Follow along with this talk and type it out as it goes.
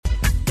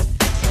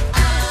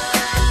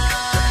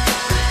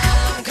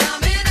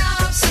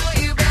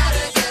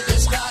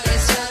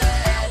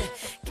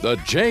The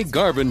Jay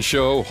Garvin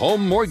Show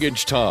Home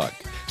Mortgage Talk.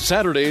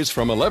 Saturdays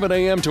from 11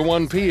 a.m. to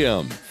 1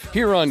 p.m.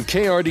 Here on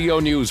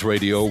KRDO News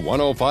Radio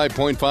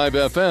 105.5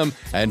 FM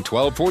and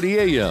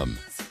 1240 a.m.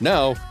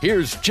 Now,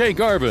 here's Jay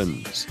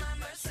Garvin's.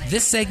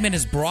 This segment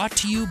is brought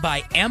to you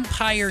by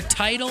Empire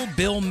Title,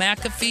 Bill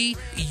McAfee,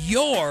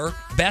 your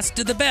Best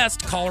of the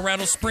Best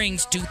Colorado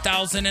Springs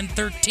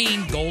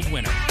 2013 Gold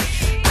winner.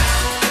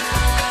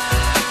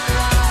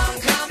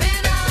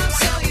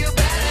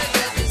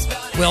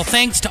 Well,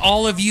 thanks to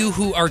all of you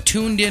who are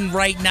tuned in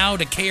right now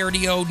to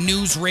KRDO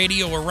News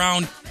Radio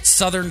around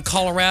Southern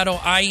Colorado.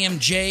 I am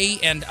Jay,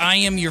 and I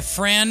am your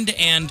friend,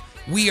 and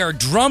we are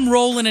drum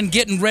rolling and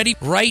getting ready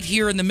right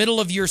here in the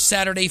middle of your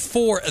Saturday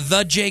for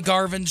The Jay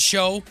Garvin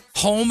Show,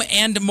 Home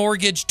and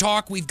Mortgage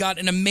Talk. We've got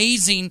an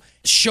amazing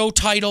show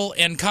title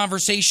and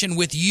conversation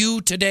with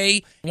you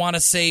today. I want to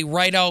say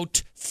right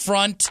out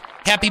front,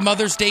 happy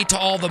Mother's Day to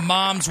all the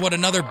moms. What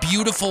another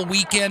beautiful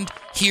weekend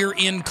here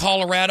in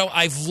Colorado.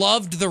 I've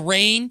loved the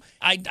rain.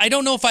 I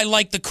don't know if I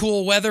like the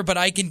cool weather, but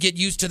I can get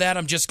used to that.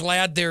 I'm just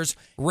glad there's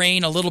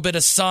rain, a little bit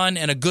of sun,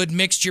 and a good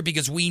mixture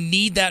because we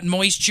need that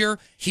moisture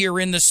here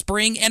in the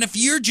spring. And if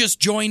you're just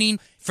joining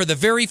for the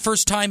very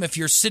first time, if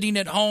you're sitting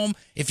at home,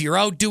 if you're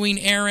out doing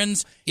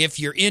errands, if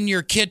you're in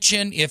your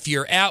kitchen, if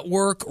you're at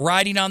work,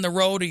 riding on the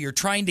road, or you're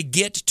trying to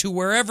get to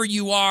wherever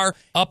you are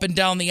up and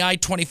down the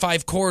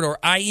I-25 corridor,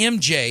 I am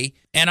Jay,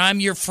 and I'm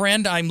your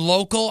friend. I'm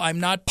local.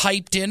 I'm not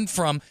piped in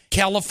from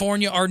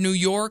California or New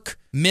York,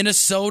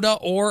 Minnesota,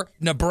 or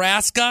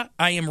Nebraska.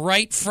 I am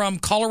right from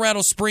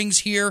Colorado Springs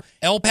here,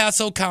 El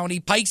Paso County,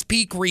 Pikes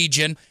Peak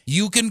region.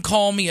 You can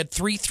call me at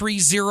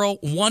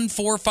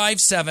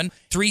 330-1457,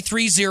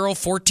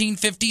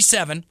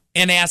 330-1457.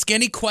 And ask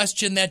any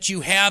question that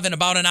you have. In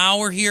about an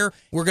hour here,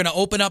 we're going to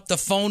open up the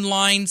phone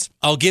lines.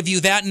 I'll give you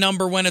that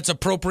number when it's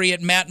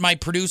appropriate. Matt, my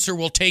producer,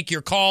 will take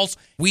your calls.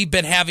 We've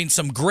been having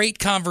some great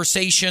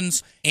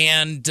conversations,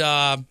 and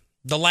the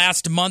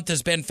last month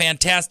has been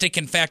fantastic.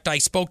 In fact, I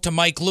spoke to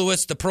Mike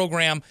Lewis, the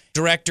program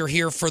director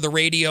here for the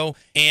radio,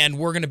 and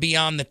we're going to be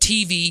on the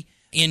TV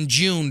in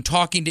June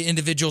talking to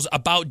individuals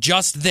about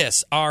just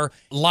this, our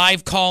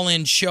live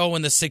call-in show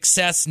and the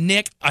success.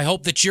 Nick, I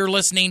hope that you're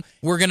listening.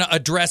 We're going to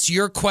address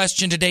your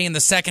question today in the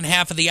second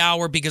half of the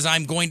hour because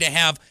I'm going to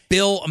have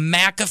Bill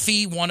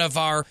McAfee, one of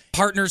our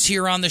partners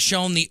here on the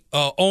show, and the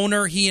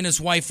owner. He and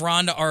his wife,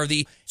 Rhonda, are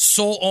the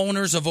sole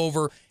owners of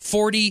over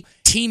 40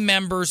 team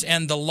members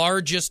and the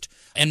largest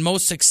and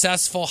most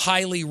successful,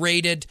 highly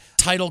rated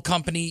title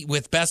company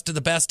with Best of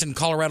the Best in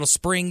Colorado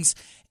Springs.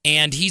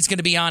 And he's going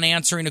to be on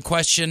answering a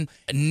question.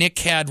 Nick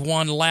had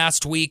one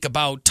last week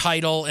about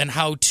title and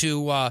how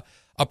to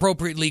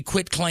appropriately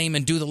quit claim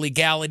and do the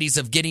legalities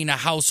of getting a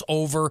house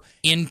over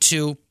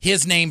into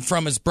his name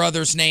from his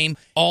brother's name.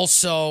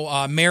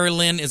 Also,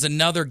 Marilyn is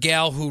another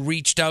gal who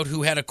reached out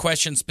who had a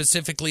question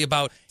specifically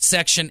about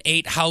Section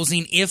 8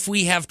 housing. If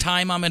we have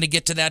time, I'm going to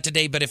get to that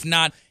today. But if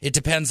not, it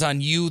depends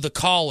on you, the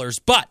callers.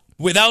 But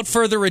without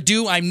further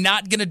ado, I'm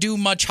not going to do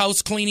much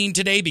house cleaning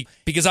today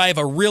because I have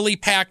a really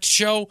packed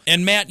show.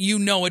 And Matt, you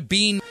know it,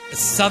 being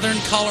Southern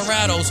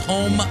Colorado's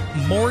home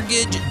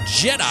mortgage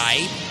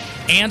Jedi,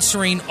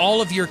 answering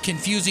all of your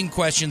confusing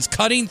questions,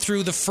 cutting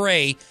through the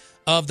fray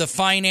of the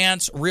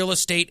finance, real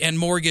estate, and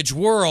mortgage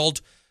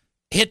world.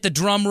 Hit the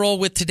drum roll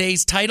with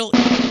today's title.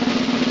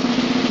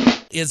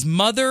 Is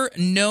Mother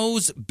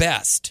Knows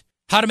Best.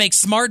 How to make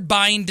smart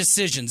buying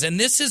decisions. And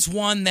this is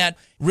one that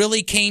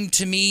really came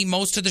to me.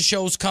 Most of the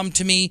shows come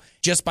to me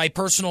just by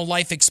personal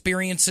life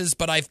experiences,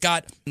 but I've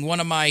got one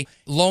of my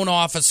loan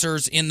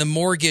officers in the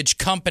mortgage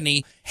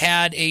company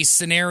had a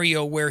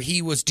scenario where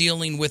he was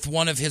dealing with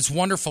one of his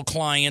wonderful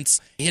clients.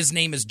 His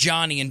name is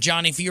Johnny. And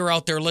Johnny, if you're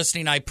out there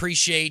listening, I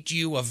appreciate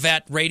you, a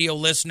vet radio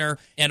listener,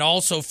 and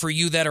also for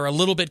you that are a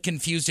little bit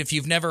confused if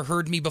you've never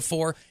heard me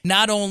before.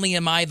 Not only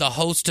am I the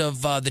host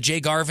of the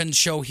Jay Garvin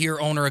Show here,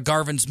 owner of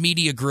Garvin's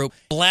Media Group,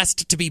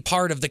 blessed to be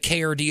part of the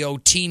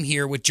KRDO team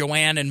here with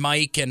Joanne and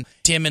Mike and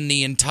Tim and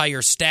the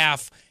entire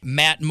staff,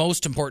 Matt,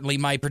 most importantly,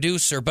 my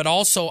producer, but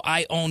also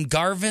I own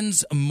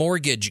Garvin's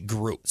Mortgage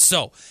Group.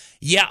 So,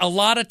 yeah, a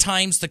lot of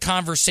times the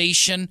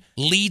conversation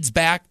leads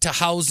back to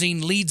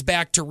housing, leads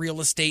back to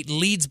real estate,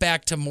 leads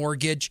back to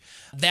mortgage.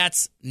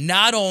 That's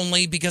not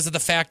only because of the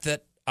fact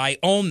that I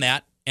own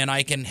that and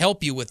I can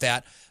help you with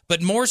that,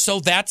 but more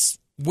so that's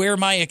where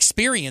my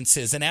experience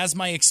is. And as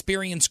my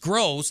experience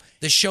grows,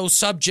 the show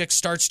subject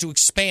starts to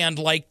expand.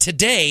 Like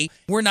today,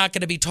 we're not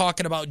going to be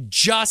talking about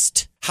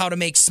just how to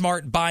make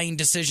smart buying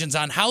decisions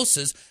on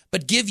houses,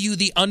 but give you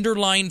the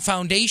underlying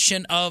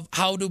foundation of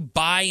how to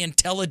buy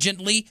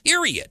intelligently,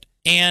 period.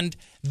 And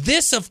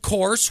this, of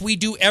course, we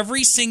do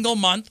every single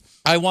month.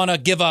 I want to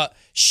give a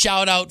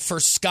shout out for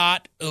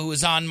Scott, who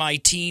is on my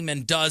team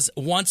and does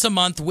once a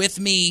month with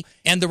me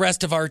and the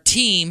rest of our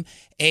team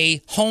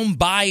a home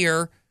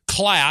buyer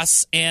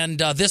class, and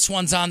this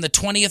one's on the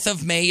 20th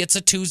of May. It's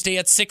a Tuesday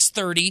at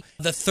 6:30.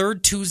 The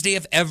third Tuesday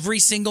of every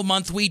single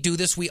month we do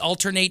this. We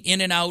alternate in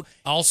and out,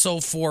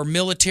 also for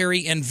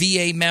military and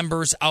VA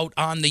members out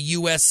on the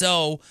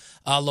USO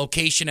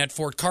location at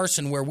Fort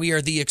Carson, where we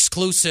are the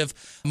exclusive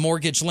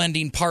mortgage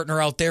lending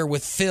partner out there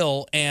with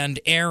Phil and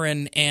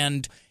Aaron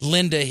and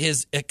Linda,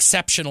 his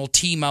exceptional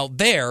team out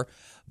there.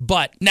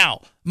 But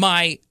now,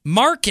 my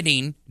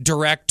marketing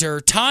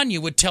director, Tanya,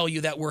 would tell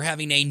you that we're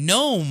having a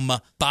gnome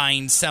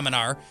buying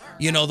seminar.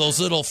 You know, those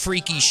little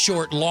freaky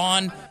short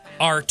lawn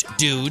art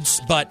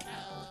dudes. But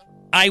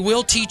I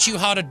will teach you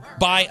how to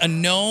buy a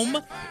gnome.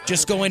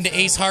 Just go into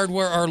Ace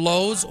Hardware or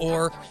Lowe's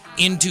or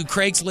into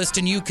Craigslist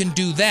and you can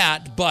do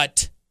that.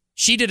 But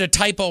she did a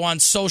typo on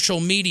social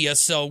media,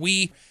 so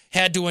we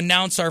had to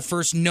announce our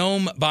first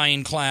gnome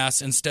buying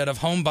class instead of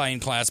home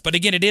buying class. But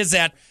again, it is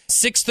at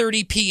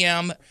 6:30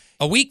 p.m.,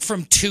 a week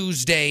from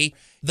Tuesday,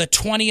 the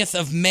 20th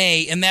of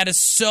May, and that is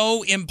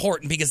so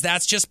important because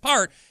that's just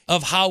part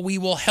of how we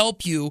will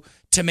help you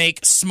to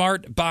make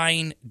smart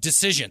buying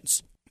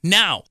decisions.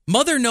 Now,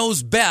 Mother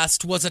Knows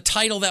Best was a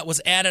title that was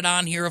added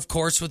on here, of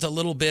course, with a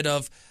little bit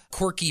of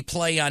quirky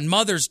play on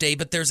Mother's Day,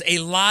 but there's a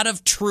lot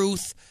of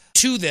truth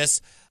to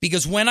this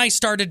because when I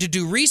started to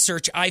do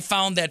research, I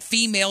found that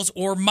females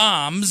or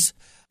moms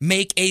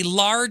make a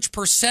large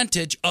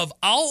percentage of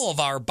all of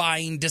our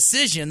buying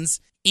decisions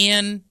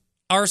in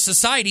our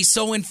society.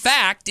 So, in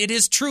fact, it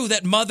is true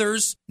that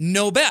mothers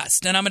know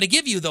best. And I'm going to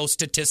give you those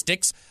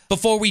statistics.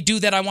 Before we do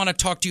that, I want to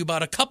talk to you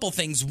about a couple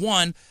things.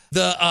 One,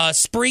 the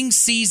spring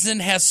season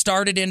has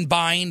started in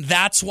buying.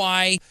 That's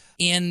why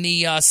in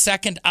the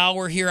second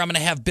hour here, I'm going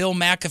to have Bill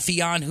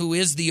McAfee on, who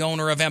is the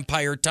owner of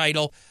Empire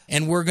Title,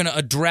 and we're going to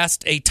address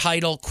a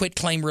title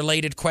quitclaim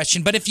related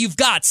question. But if you've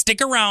got,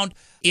 stick around,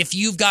 if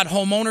you've got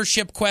home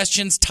ownership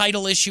questions,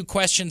 title issue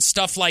questions,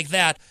 stuff like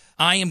that,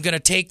 I am going to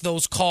take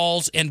those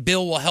calls, and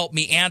Bill will help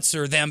me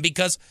answer them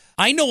because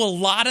I know a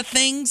lot of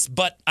things,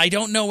 but I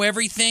don't know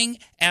everything.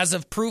 As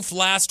of proof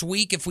last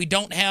week, if we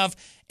don't have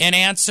an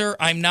answer,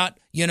 I'm not,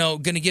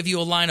 going to give you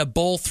a line of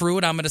bull through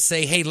it. I'm going to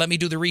say, hey, let me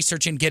do the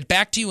research and get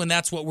back to you, and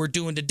that's what we're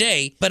doing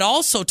today. But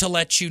also to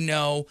let you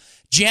know,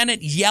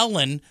 Janet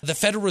Yellen, the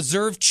Federal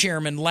Reserve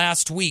Chairman,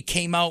 last week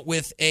came out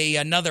with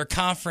another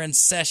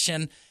conference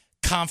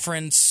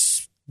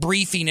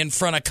briefing in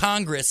front of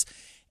Congress.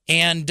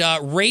 And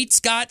rates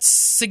got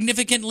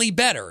significantly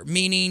better,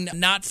 meaning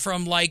not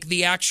from like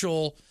the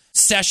actual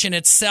session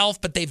itself,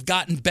 but they've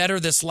gotten better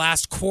this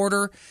last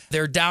quarter.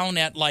 They're down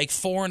at like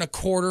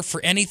 4.25%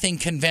 for anything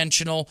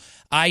conventional.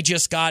 I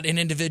just got an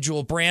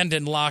individual,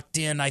 Brandon, locked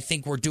in. I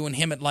think we're doing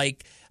him at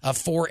like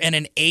 4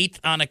 1/8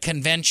 on a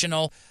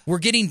conventional. We're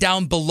getting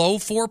down below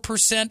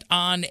 4%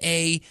 on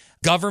a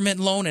government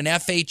loan, an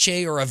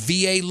FHA or a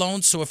VA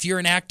loan. So if you're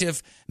an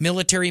active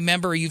military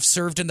member or you've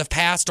served in the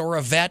past or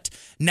a vet,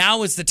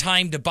 now is the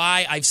time to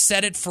buy. I've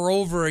said it for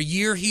over a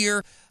year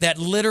here that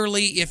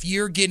literally if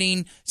you're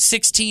getting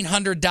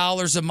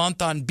 $1,600 a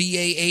month on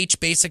BAH,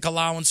 basic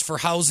allowance for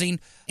housing,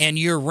 and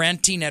you're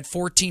renting at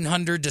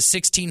 $1,400 to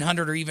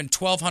 $1,600 or even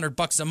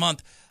 $1,200 a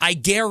month, I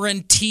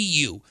guarantee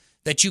you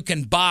that you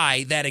can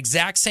buy that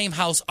exact same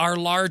house or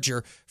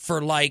larger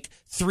for like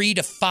 $300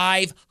 to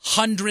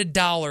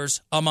 $500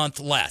 a month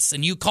less.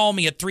 And you call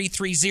me at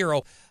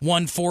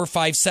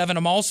 330-1457.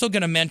 I'm also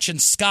going to mention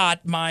Scott,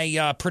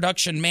 my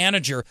production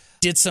manager,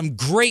 did some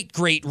great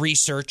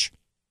research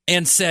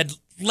and said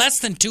less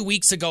than 2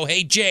 weeks ago,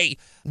 hey, Jay,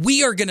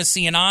 we are going to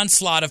see an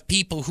onslaught of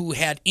people who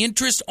had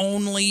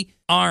interest-only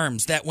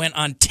ARMs that went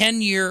on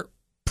 10-year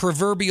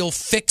proverbial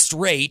fixed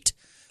rate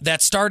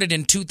that started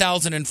in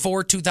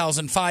 2004,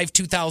 2005,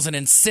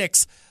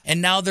 2006, and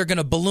now they're going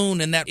to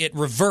balloon and that it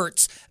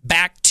reverts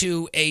back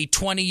to a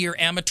 20-year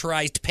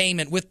amortized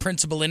payment with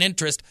principal and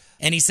interest.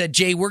 And he said,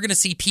 Jay, we're going to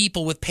see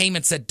people with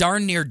payments that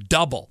darn near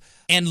double.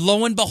 And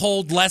lo and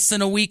behold, less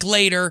than a week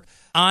later,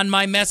 on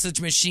my message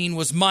machine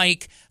was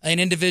Mike, an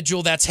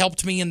individual that's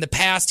helped me in the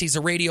past. He's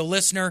a radio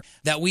listener,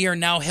 that we are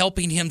now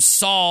helping him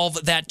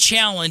solve that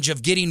challenge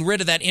of getting rid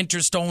of that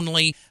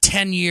interest-only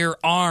 10-year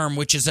ARM,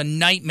 which is a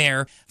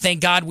nightmare. Thank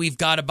God we've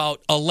got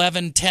about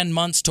 10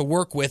 months to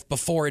work with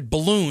before it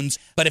balloons.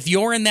 But if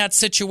you're in that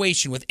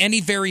situation with any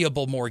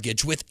variable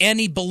mortgage, with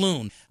any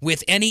balloon,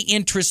 with any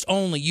interest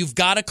only, you've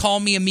got to call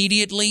me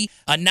immediately.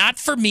 Not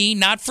for me,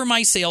 not for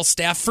my sales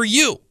staff, for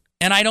you.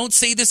 And I don't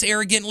say this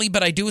arrogantly,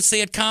 but I do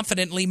say it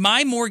confidently.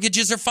 My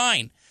mortgages are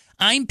fine.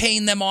 I'm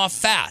paying them off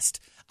fast.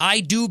 I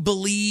do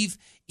believe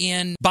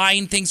in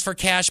buying things for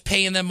cash,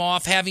 paying them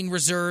off, having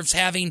reserves,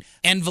 having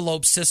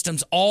envelope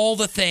systems, all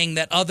the thing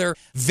that other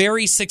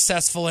very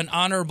successful and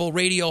honorable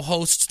radio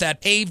hosts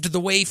that paved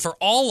the way for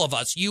all of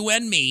us, you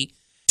and me,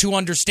 to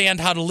understand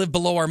how to live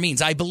below our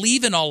means. I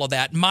believe in all of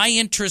that. My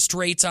interest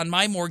rates on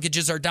my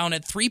mortgages are down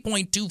at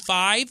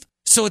 3.25%.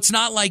 So it's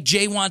not like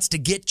Jay wants to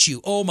get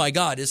you. Oh, my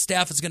God, his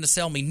staff is going to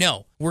sell me.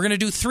 No, we're going to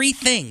do 3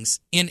 things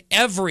in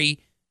every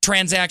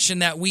transaction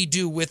that we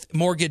do with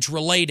mortgage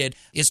related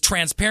is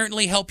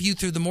transparently help you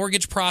through the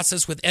mortgage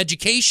process with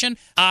education,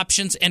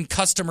 options, and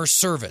customer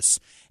service.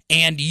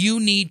 and you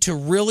need to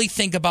really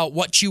think about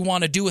what you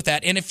want to do with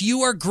that. And if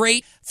you are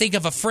great, think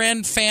of a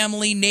friend,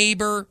 family,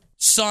 neighbor,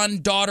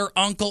 son, daughter,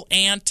 uncle,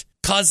 aunt,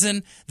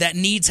 cousin that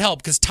needs help,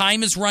 because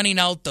time is running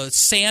out. The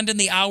sand in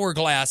the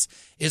hourglass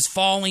is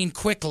falling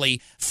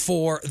quickly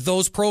for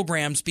those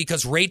programs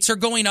because rates are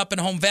going up and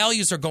home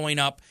values are going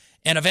up,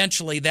 and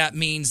eventually that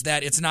means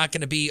that it's not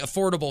going to be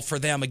affordable for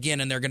them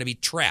again, and they're going to be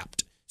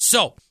trapped.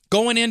 So,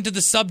 going into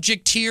the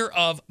subject here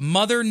of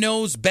Mother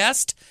Knows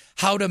Best,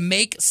 how to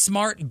make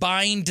smart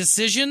buying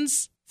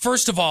decisions.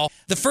 First of all,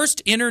 the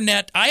first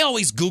internet, I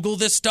always Google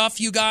this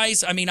stuff, you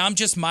guys. I mean, I'm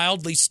just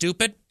mildly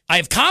stupid. I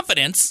have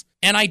confidence,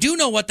 and I do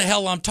know what the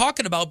hell I'm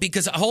talking about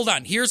because, hold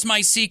on, here's my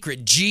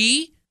secret.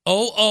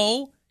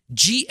 Google.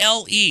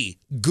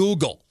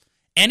 Google.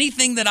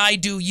 Anything that I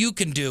do, you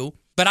can do,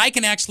 but I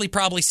can actually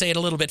probably say it a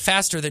little bit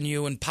faster than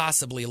you and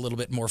possibly a little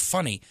bit more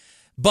funny.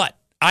 But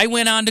I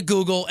went on to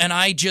Google, and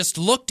I just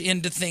looked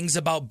into things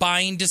about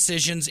buying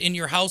decisions in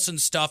your house and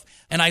stuff,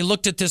 and I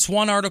looked at this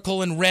one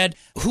article and read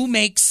who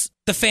makes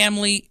the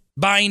family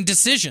buying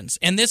decisions.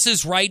 And this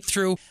is right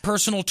through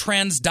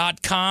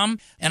personaltrends.com.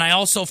 And I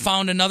also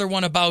found another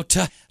one about,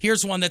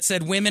 here's one that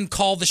said women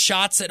call the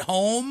shots at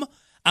home.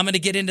 I'm going to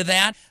get into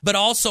that. But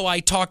also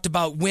I talked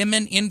about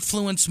women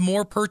influence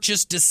more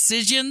purchase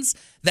decisions.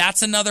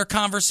 That's another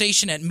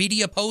conversation at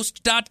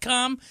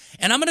mediapost.com.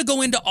 And I'm going to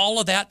go into all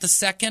of that the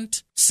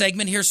second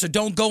segment here, so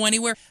don't go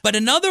anywhere. But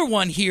another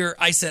one here,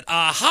 I said,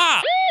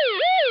 aha!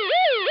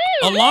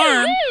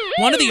 Alarm.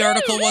 One of the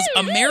article was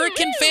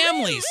American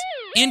families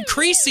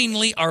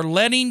increasingly are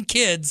letting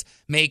kids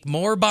make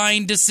more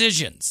buying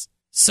decisions.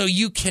 So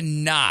you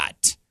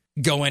cannot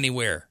go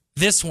anywhere.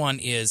 This one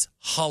is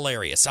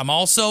hilarious. I'm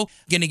also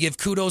going to give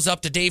kudos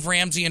up to Dave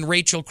Ramsey and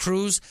Rachel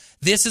Cruz.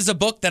 This is a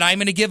book that I'm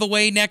going to give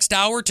away next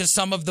hour to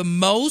some of the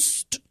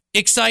most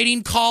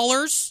exciting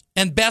callers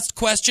and best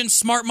questions.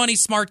 Smart Money,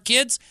 Smart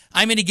Kids.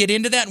 I'm going to get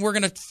into that, and we're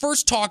going to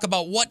first talk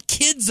about what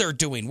kids are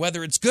doing,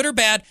 whether it's good or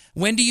bad.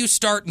 When do you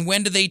start and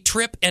when do they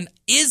trip, and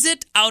is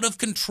it out of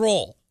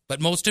control? But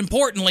most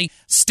importantly,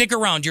 stick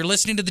around. You're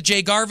listening to The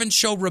Jay Garvin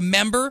Show.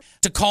 Remember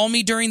to call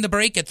me during the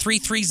break at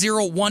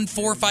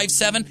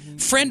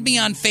 330-1457. Friend me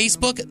on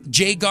Facebook,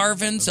 Jay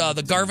Garvin's,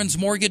 the Garvin's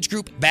Mortgage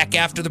Group. Back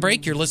after the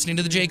break, you're listening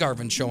to The Jay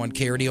Garvin Show on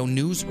KRDO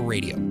News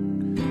Radio.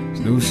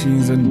 So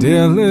she's a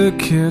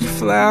delicate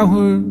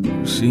flower.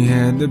 She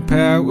had the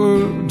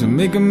power to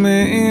make a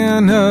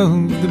man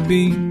of the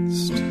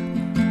beast.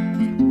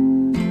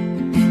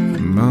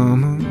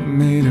 Mama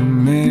made a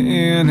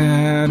man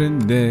out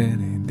of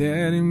daddy.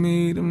 Daddy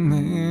made a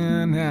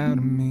man out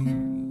of me.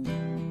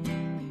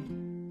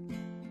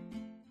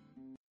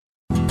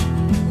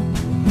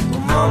 Well,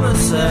 Mama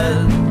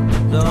said,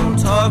 don't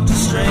talk to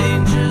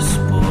strangers,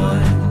 boy.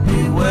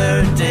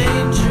 Beware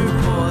danger,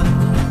 boy.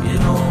 You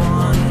don't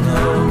want to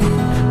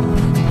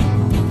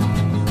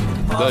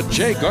know. The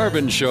Jay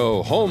Garvin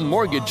Show, Home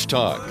Mortgage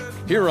Talk.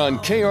 Here on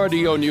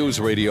KRDO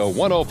News Radio,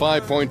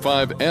 105.5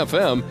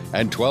 FM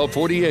and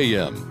 1240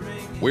 AM.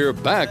 We're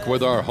back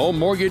with our home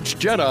mortgage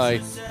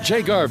Jedi,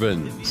 Jay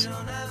Garvin's.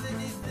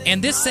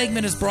 And this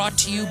segment is brought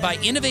to you by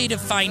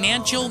Innovative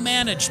Financial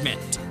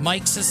Management.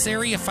 Mike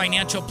Cesari, a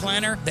financial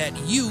planner that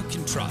you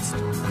can trust.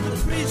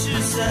 The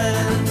preacher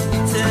said,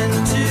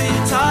 tend to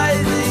your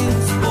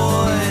tithings,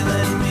 boy,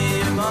 lend me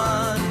your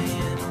money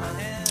in my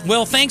hand.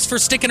 Well, thanks for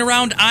sticking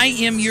around. I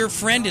am your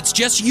friend. It's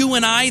just you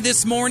and I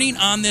this morning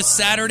on this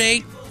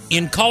Saturday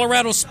in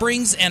Colorado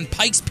Springs and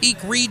Pikes Peak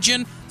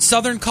region,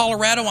 southern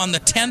Colorado, on the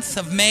 10th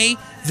of May,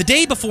 the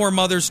day before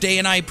Mother's Day,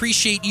 and I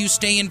appreciate you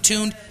staying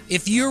tuned.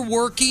 If you're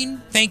working,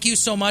 thank you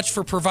so much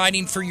for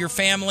providing for your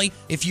family.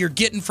 If you're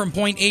getting from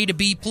point A to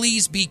B,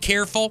 please be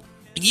careful.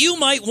 You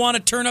might want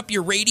to turn up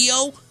your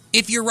radio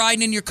if you're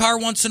riding in your car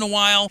once in a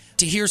while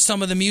to hear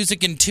some of the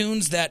music and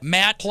tunes that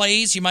Matt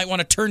plays. You might want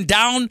to turn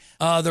down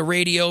the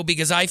radio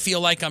because I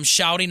feel like I'm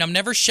shouting. I'm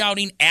never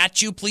shouting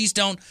at you. Please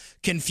don't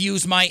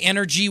confuse my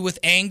energy with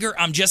anger.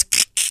 I'm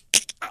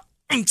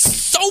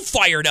so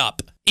fired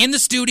up. In the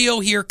studio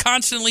here,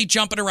 constantly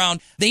jumping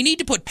around. They need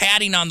to put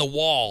padding on the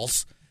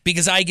walls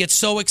because I get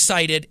so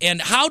excited.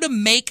 And how to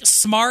make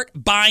smart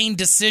buying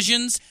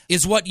decisions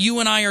is what you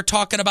and I are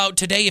talking about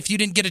today. If you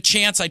didn't get a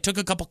chance, I took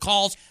a couple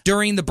calls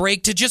during the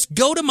break to just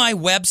go to my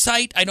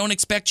website. I don't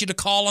expect you to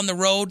call on the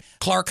road.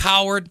 Clark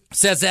Howard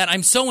says that.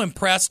 I'm so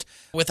impressed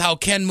with how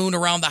Ken Moon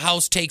around the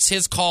house takes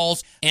his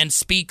calls and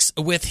speaks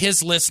with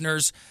his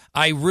listeners.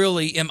 I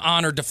really am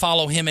honored to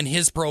follow him in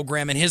his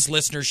program and his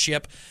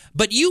listenership.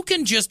 But you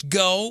can just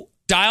go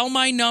dial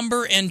my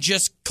number and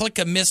just click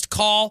a missed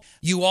call.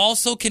 You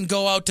also can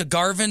go out to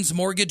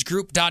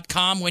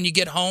garvinsmortgagegroup.com when you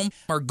get home,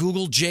 or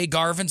Google Jay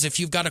Garvins if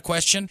you've got a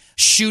question.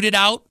 Shoot it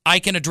out. I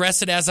can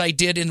address it as I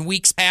did in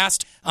weeks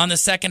past on the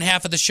second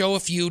half of the show.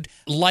 If you'd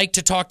like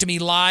to talk to me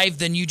live,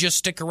 then you just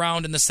stick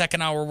around. In the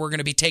second hour, we're going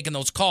to be taking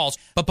those calls.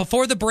 But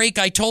before the break,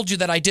 I told you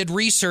that I did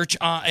research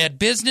at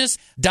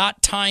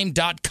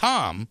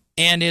business.time.com.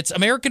 And it's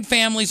American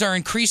families are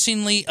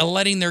increasingly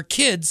letting their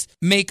kids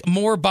make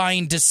more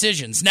buying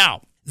decisions.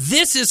 Now,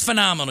 This is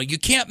phenomenal. You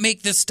can't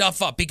make this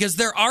stuff up, because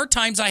there are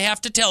times I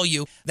have to tell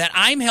you that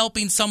I'm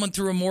helping someone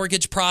through a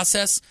mortgage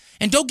process.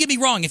 And don't get me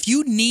wrong, if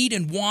you need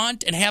and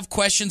want and have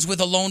questions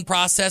with a loan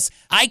process,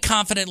 I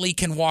confidently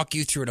can walk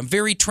you through it. I'm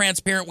very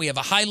transparent. We have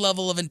a high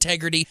level of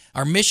integrity.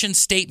 Our mission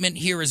statement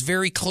here is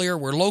very clear.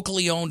 We're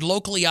locally owned,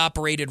 locally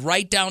operated,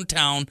 right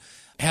downtown.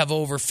 Have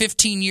over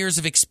 15 years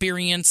of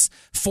experience,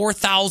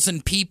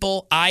 4,000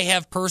 people I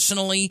have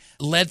personally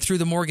led through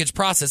the mortgage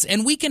process,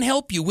 and we can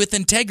help you with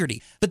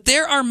integrity. But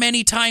there are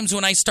many times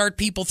when I start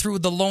people through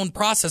the loan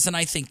process and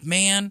I think,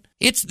 man,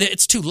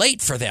 it's too late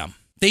for them.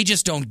 They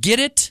just don't get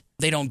it.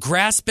 They don't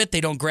grasp it.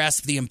 They don't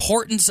grasp the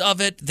importance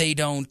of it. They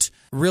don't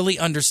really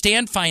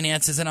understand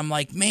finances. And I'm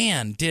like,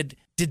 man, did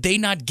they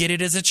not get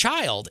it as a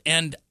child?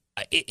 And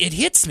it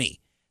hits me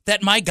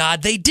that, my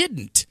God, they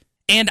didn't.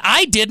 And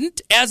I didn't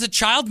as a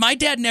child. My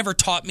dad never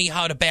taught me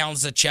how to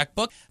balance a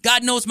checkbook.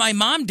 God knows my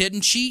mom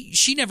didn't.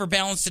 She never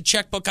balanced a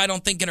checkbook, I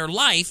don't think, in her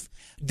life.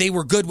 They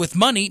were good with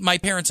money. My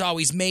parents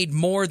always made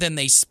more than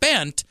they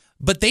spent,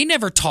 but they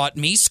never taught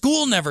me.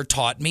 School never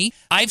taught me.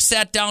 I've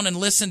sat down and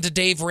listened to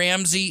Dave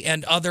Ramsey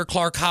and other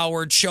Clark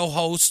Howard show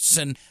hosts,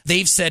 and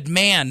they've said,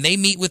 man, they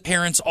meet with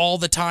parents all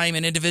the time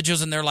and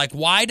individuals, and they're like,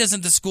 why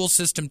doesn't the school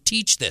system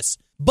teach this?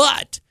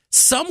 But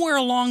somewhere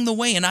along the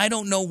way, and I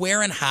don't know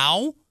where and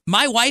how,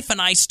 my wife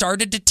and I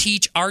started to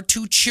teach our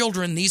two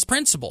children these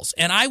principles.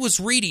 And I was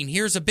reading,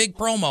 here's a big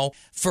promo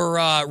for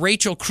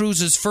Rachel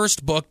Cruz's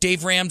first book,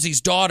 Dave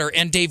Ramsey's Daughter,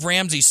 and Dave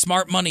Ramsey's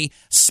Smart Money,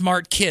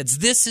 Smart Kids.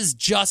 This is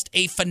just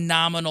a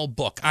phenomenal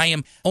book. I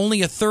am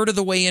only a third of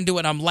the way into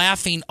it. I'm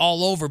laughing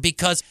all over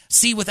because,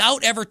 see,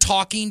 without ever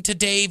talking to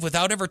Dave,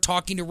 without ever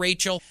talking to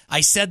Rachel,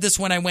 I said this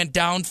when I went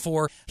down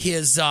for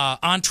his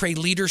Entree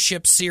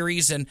Leadership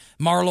series, and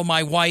Marlo,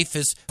 my wife,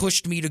 has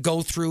pushed me to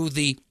go through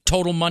the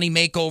Total Money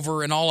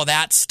Makeover and all of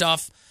that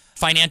stuff,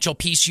 Financial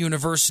Peace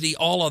University,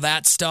 all of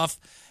that stuff.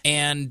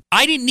 And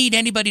I didn't need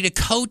anybody to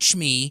coach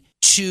me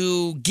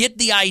to get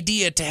the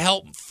idea to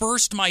help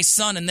first my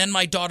son and then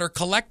my daughter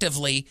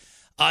collectively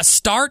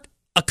start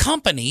a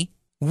company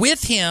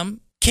with him,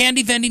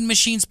 candy vending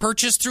machines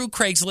purchased through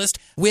Craigslist,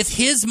 with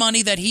his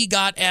money that he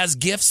got as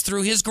gifts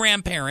through his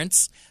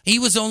grandparents. He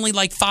was only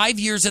like 5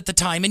 years at the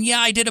time. And yeah,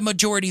 I did a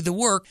majority of the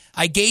work.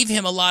 I gave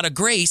him a lot of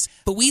grace,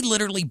 but we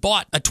literally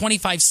bought a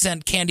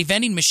 25-cent candy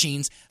vending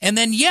machines. And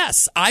then,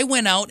 yes, I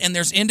went out, and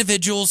there's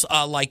individuals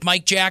like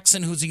Mike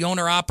Jackson, who's the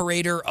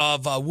owner-operator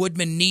of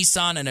Woodman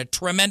Nissan, and a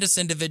tremendous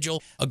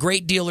individual, a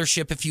great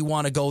dealership if you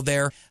want to go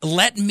there.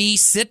 Let me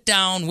sit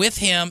down with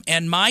him,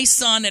 and my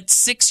son at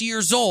 6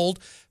 years old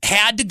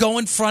had to go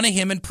in front of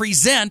him and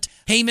present,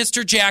 hey,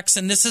 Mr.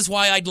 Jackson, this is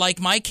why I'd like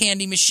my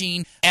candy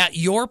machine at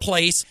your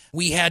place.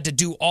 We had to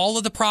do all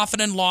of the profit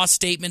and loss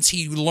statements.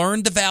 He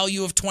learned the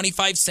value of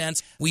 25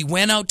 cents. We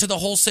went out to the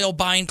wholesale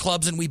buying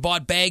clubs, and we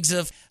bought bags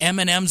of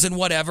M&Ms and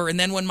whatever. And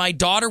then when my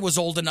daughter was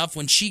old enough,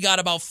 when she got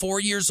about 4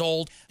 years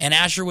old, and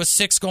Asher was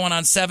 6 going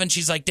on 7,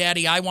 she's like,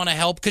 Daddy, I want to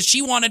help, because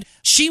she wanted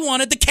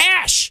the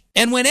cash.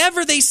 And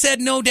whenever they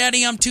said, no,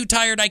 Daddy, I'm too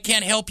tired, I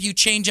can't help you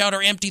change out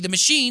or empty the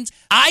machines,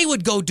 I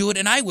would go do it,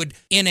 and I would,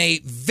 in a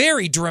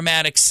very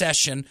dramatic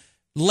session,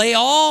 lay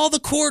all the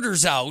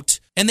quarters out,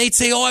 and they'd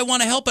say, oh, I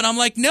want to help. And I'm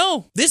like,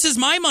 no, this is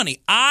my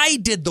money. I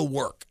did the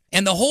work.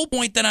 And the whole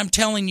point that I'm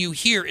telling you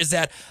here is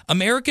that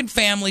American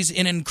families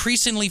in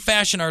increasingly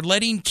fashion are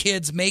letting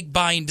kids make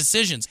buying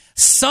decisions.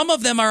 Some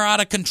of them are out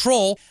of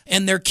control,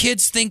 and their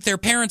kids think their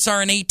parents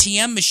are an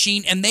ATM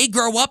machine, and they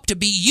grow up to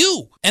be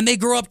you, and they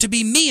grow up to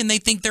be me, and they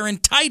think they're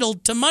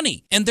entitled to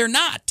money, and they're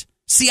not.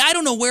 See, I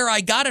don't know where I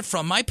got it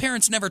from. My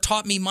parents never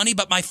taught me money,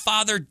 but my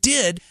father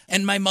did,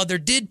 and my mother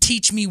did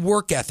teach me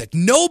work ethic.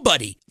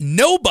 Nobody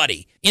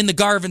in the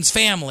Garvin's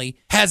family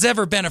has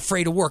ever been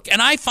afraid of work.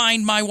 And I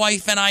find my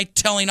wife and I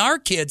telling our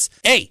kids,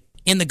 hey,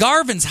 in the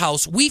Garvin's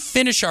house, we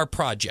finish our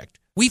project.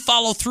 We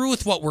follow through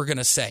with what we're going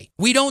to say.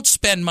 We don't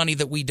spend money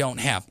that we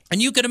don't have.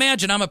 And you can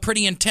imagine I'm a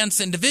pretty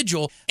intense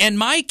individual, and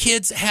my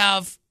kids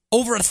have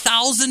over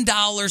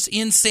 $1,000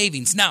 in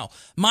savings. Now,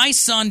 my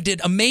son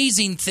did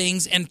amazing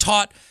things and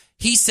taught.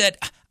 He said,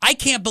 I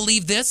can't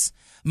believe this.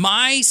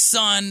 My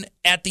son,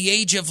 at the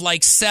age of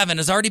like 7,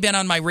 has already been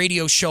on my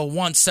radio show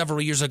once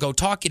several years ago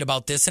talking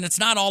about this, and it's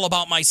not all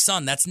about my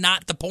son. That's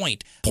not the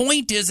point.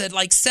 Point is, at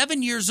like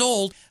 7 years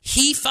old,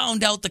 he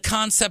found out the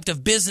concept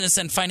of business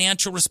and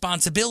financial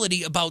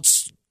responsibility about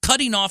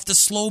cutting off the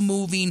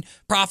slow-moving,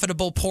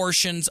 profitable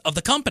portions of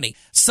the company.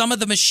 Some of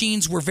the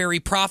machines were very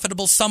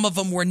profitable. Some of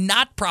them were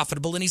not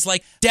profitable. And he's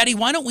like, Daddy,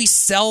 why don't we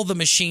sell the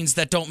machines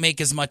that don't make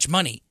as much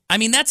money? I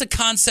mean, that's a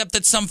concept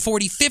that some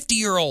 40,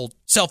 50-year-old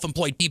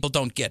self-employed people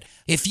don't get.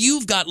 If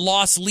you've got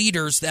lost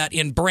leaders that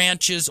in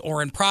branches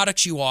or in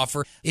products you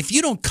offer, if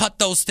you don't cut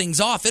those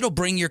things off, it'll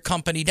bring your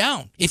company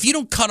down. If you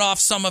don't cut off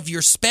some of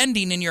your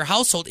spending in your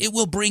household, it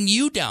will bring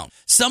you down.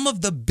 Some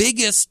of the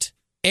biggest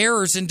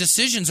errors and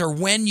decisions are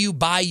when you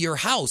buy your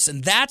house,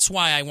 and that's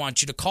why I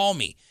want you to call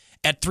me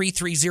at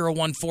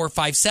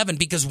 330-1457,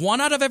 because 1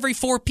 out of every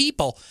 4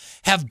 people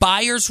have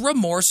buyer's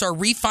remorse or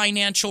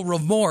refinancial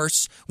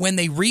remorse when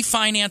they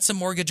refinance a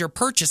mortgage or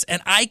purchase,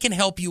 and I can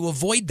help you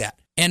avoid that.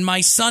 And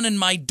my son and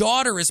my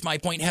daughter, is my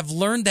point, have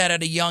learned that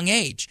at a young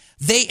age.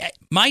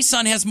 My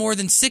son has more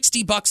than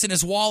 $60 in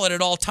his wallet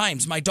at all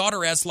times. My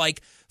daughter has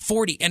like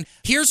 40. And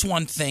here's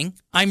one thing.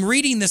 I'm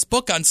reading this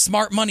book on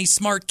smart money,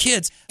 smart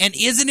kids. And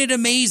isn't it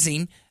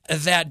amazing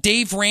that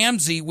Dave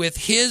Ramsey with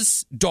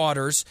his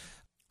daughters,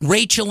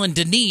 Rachel and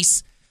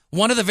Denise,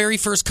 one of the very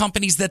first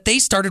companies that they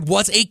started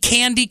was a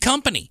candy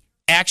company,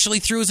 actually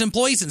through his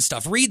employees and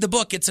stuff. Read the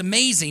book. It's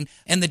amazing.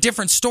 And the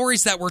different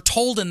stories that were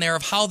told in there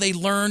of how they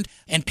learned,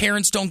 and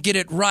parents don't get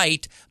it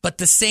right. But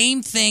the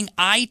same thing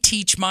I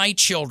teach my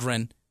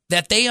children,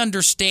 that they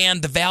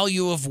understand the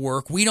value of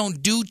work. We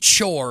don't do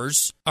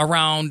chores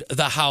around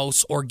the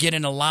house or get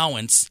an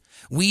allowance.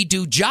 We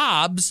do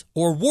jobs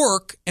or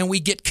work, and we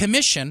get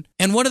commission.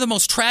 And one of the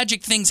most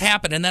tragic things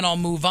happened, and then I'll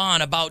move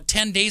on. About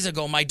 10 days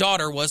ago, my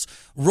daughter was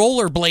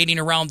rollerblading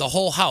around the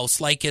whole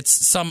house like it's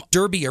some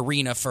derby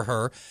arena for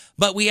her.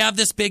 But we have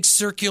this big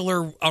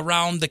circular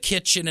around the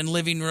kitchen and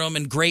living room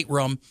and great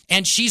room,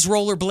 and she's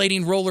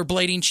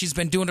rollerblading. She's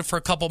been doing it for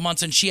a couple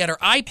months, and she had her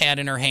iPad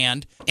in her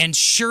hand, and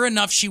sure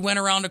enough, she went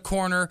around a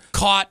corner,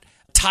 caught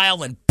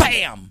tile, and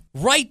bam,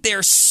 right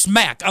there,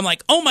 smack. I'm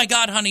like, oh my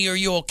God, honey, are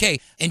you okay?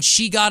 And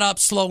she got up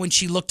slow and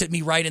she looked at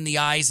me right in the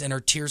eyes, and her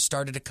tears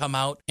started to come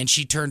out, and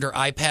she turned her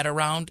iPad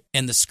around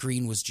and the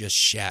screen was just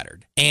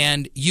shattered.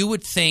 And you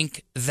would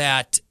think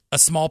that a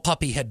small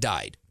puppy had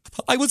died.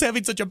 I was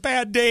having such a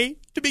bad day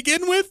to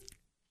begin with,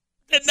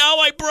 and now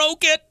I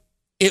broke it.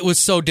 It was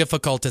so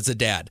difficult as a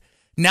dad.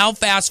 Now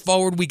fast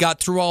forward, we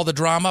got through all the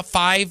drama.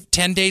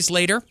 5-10 days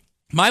later,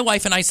 my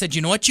wife and I said,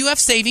 you know what? You have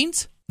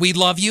savings. We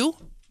love you,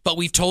 but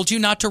we've told you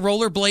not to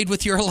rollerblade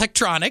with your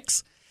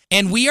electronics.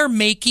 And we are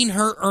making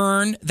her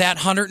earn that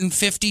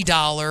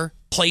 $150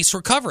 place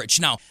for coverage.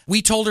 Now,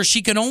 we told her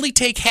she can only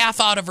take half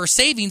out of her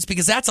savings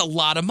because that's a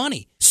lot of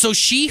money. So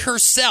she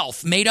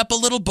herself made up a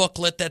little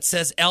booklet that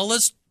says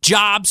Ella's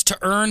jobs to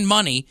earn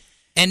money.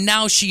 And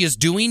now she is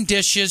doing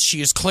dishes.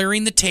 She is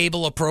clearing the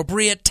table,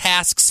 appropriate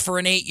tasks for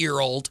an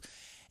 8-year-old.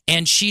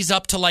 And she's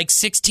up to like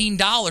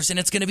 $16. And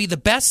it's going to be the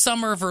best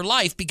summer of her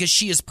life because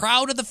she is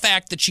proud of the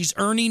fact that she's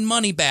earning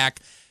money back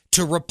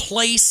to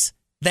replace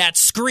that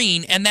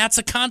screen, and that's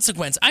a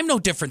consequence. I'm no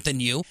different than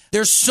you.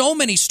 There's so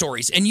many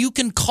stories, and you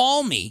can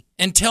call me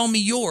and tell me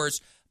yours,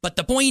 but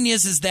the point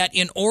is that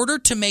in order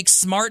to make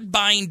smart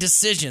buying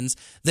decisions,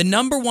 the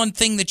number one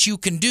thing that you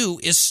can do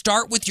is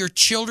start with your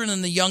children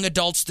and the young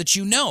adults that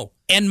you know.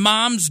 And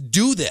moms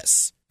do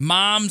this.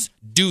 Moms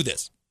do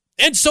this.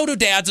 And so do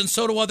dads, and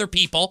so do other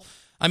people.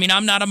 I mean,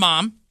 I'm not a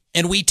mom,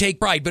 and we take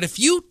pride. But if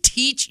you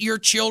teach your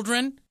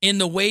children in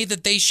the way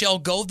that they shall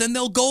go, then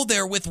they'll go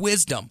there with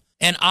wisdom.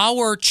 And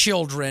our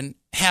children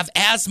have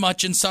as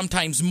much and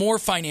sometimes more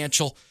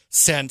financial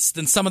sense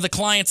than some of the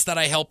clients that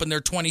I help in their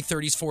 20s,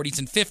 30s, 40s,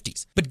 and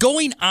 50s. But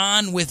going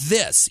on with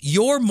this,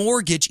 your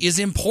mortgage is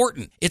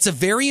important. It's a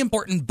very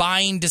important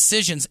buying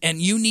decisions,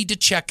 and you need to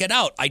check it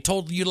out. I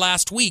told you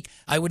last week,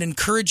 I would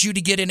encourage you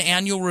to get an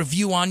annual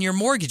review on your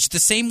mortgage, the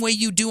same way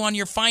you do on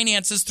your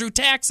finances through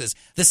taxes,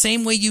 the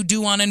same way you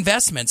do on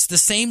investments, the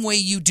same way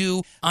you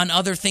do on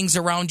other things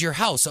around your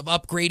house, of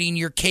upgrading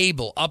your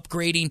cable,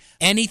 upgrading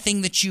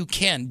anything that you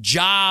can,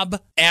 job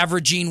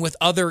averaging with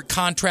other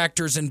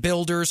contractors and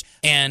builders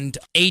and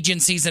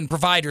agencies and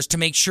providers to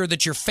make sure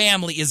that your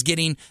family is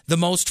getting the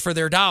most for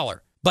their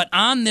dollar. But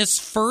on this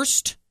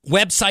first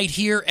website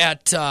here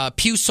at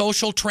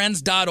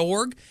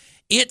pewsocialtrends.org,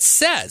 it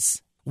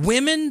says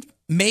women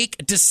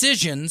make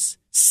decisions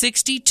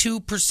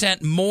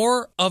 62%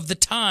 more of the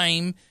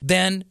time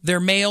than their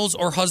males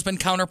or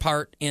husband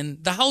counterpart in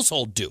the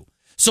household do.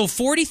 So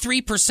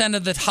 43%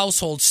 of the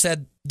household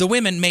said the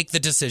women make the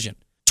decision.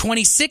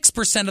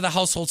 26% of the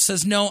household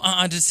says no,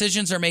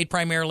 decisions are made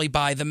primarily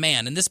by the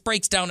man. And this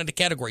breaks down into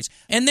categories.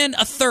 And then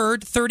a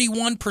third,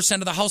 31%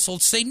 of the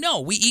households say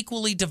no, we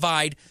equally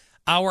divide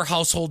our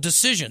household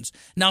decisions.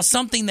 Now,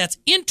 something that's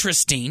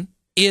interesting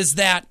is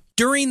that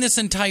during this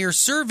entire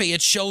survey,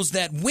 it shows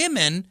that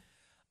women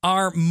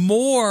are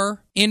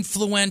more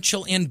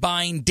influential in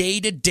buying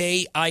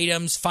day-to-day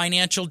items,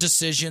 financial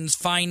decisions,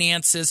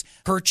 finances,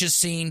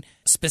 purchasing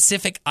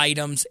specific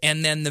items,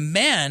 and then the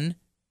men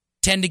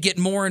tend to get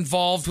more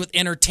involved with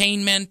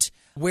entertainment.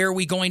 Where are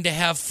we going to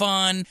have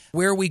fun?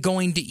 Where are we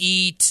going to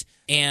eat?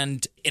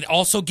 And it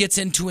also gets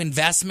into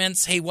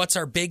investments. Hey, what's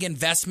our big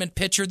investment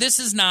picture? This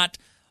is not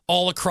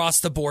all across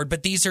the board,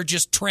 but these are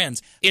just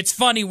trends. It's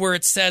funny where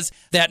it says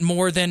that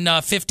more than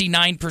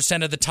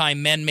 59% of the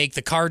time men make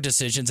the car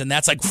decisions, and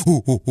that's like,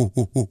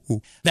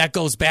 that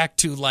goes back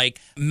to like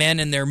men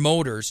and their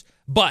motors.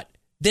 But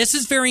this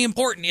is very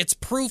important. It's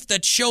proof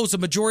that shows a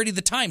majority of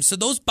the time. So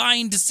those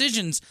buying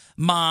decisions,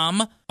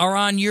 Mom, are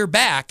on your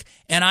back,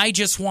 and I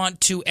just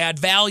want to add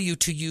value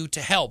to you to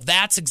help.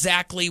 That's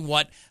exactly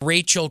what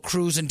Rachel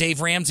Cruz and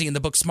Dave Ramsey in the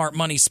book Smart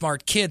Money,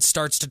 Smart Kids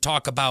starts to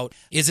talk about,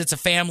 is it's a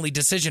family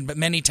decision, but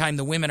many times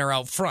the women are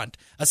out front.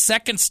 A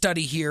second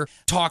study here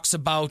talks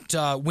about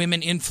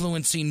women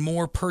influencing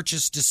more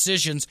purchase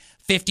decisions.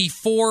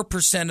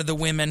 54% of the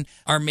women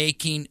are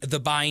making the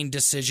buying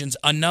decisions.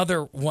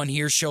 Another one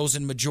here shows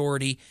in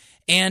majority.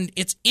 And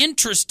it's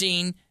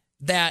interesting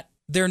that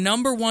their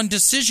number one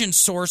decision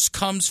source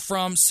comes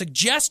from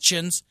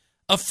suggestions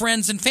of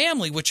friends and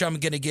family, which I'm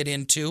going to get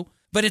into.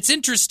 But it's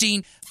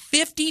interesting,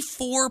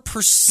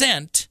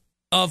 54%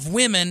 of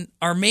women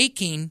are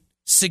making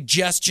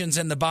suggestions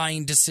in the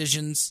buying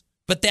decisions,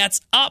 but that's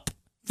up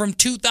from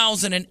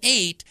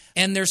 2008,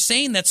 and they're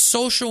saying that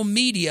social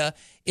media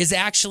is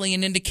actually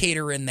an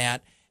indicator in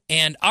that.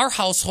 And our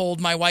household,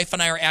 my wife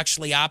and I are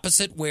actually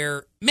opposite,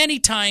 where many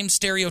times,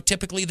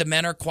 stereotypically, the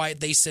men are quiet,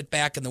 they sit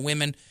back, and the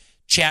women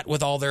chat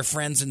with all their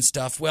friends and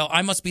stuff. Well,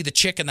 I must be the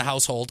chick in the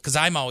household because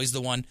I'm always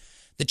the one,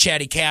 the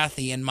chatty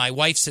Cathy, and my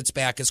wife sits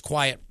back as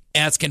quiet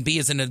as can be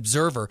as an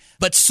observer.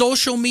 But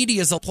social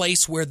media is a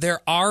place where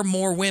there are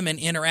more women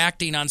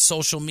interacting on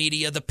social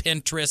media, the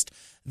Pinterest,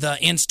 the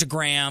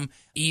Instagram,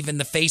 even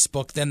the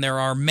Facebook, than there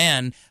are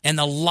men. And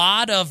a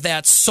lot of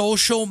that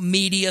social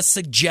media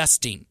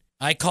suggesting,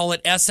 I call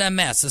it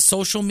SMS, a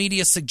social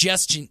media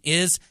suggestion,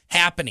 is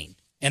happening.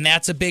 And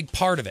that's a big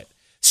part of it.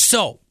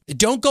 So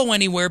don't go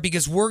anywhere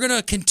because we're going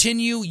to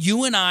continue,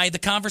 you and I, the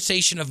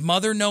conversation of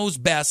Mother Knows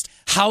Best,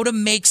 how to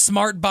make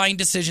smart buying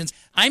decisions.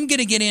 I'm going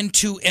to get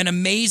into an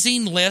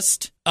amazing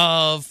list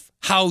of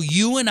how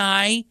you and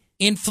I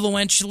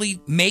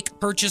influentially make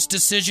purchase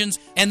decisions.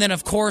 And then,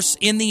 of course,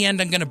 in the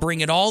end, I'm going to bring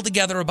it all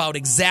together about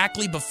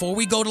exactly, before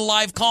we go to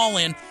live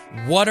call-in,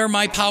 what are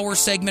my power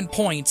segment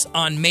points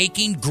on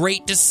making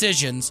great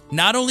decisions,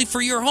 not only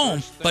for your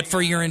home, but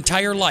for your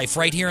entire life,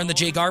 right here on The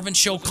Jay Garvin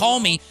Show. Call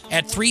me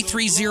at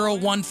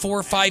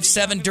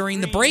 330-1457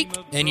 during the break,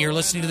 and you're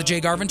listening to The Jay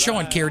Garvin Show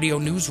on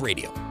KRDO News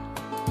Radio.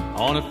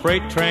 On a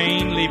freight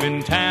train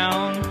leaving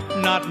town,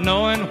 not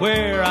knowing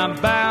where I'm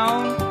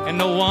bound, and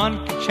no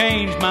one could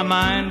change my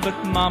mind, but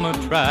Mama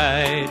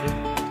tried.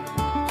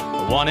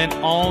 The one and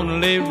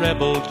only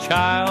rebel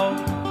child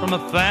from a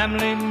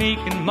family meek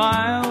and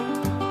mild,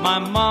 my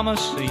Mama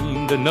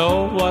seemed to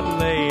know what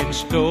lay in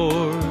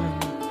store.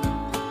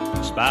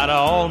 In spite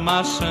of all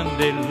my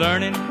Sunday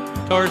learning,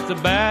 towards the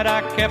bad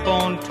I kept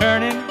on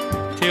turning,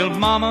 till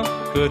Mama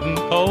couldn't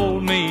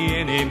hold me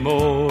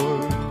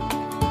anymore.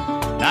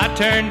 I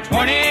turned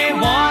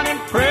 21 in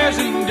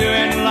prison,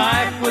 doing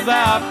life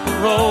without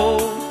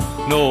parole.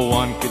 No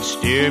one could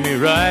steer me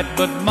right,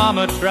 but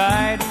Mama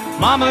tried.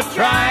 Mama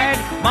tried,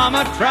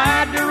 Mama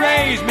tried to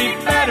raise me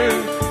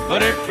better,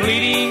 but her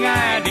pleading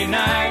I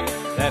denied.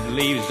 That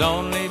leaves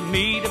only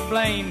me to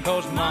blame,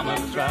 'cause Mama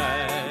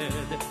tried.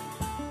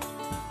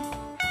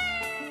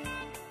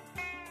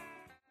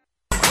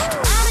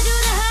 Mama do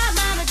the hum,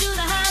 Mama do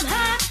the hum,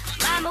 hum.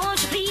 Mama,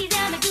 won't you please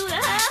let me do the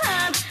hum,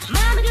 hum.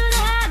 Mama do the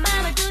hum,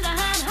 Mama do the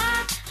hum,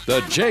 hum.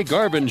 The Jay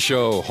Garvin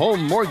Show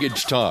Home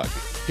Mortgage Talk,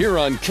 here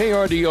on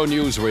KRDO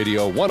News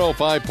Radio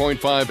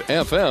 105.5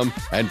 FM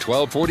and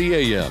 1240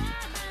 AM.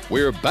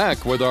 We're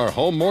back with our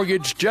home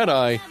mortgage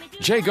Jedi,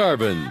 Jay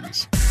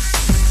Garvin's.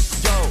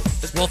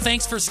 Well,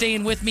 thanks for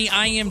staying with me.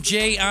 I am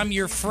Jay. I'm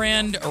your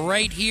friend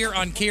right here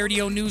on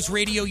KRDO News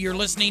Radio. You're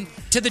listening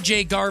to the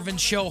Jay Garvin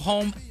Show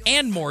Home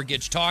and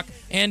Mortgage Talk.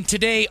 And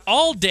today,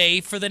 all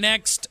day, for the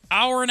next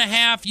hour and a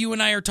half, you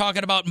and I are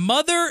talking about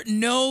Mother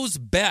Knows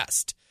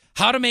Best.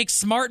 How to make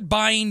smart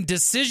buying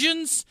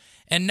decisions,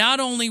 and not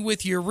only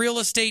with your real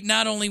estate,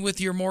 not only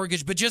with your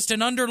mortgage, but just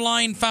an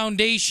underlying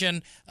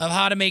foundation of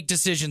how to make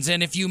decisions.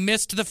 And if you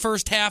missed the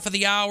first half of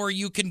the hour,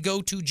 you can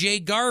go to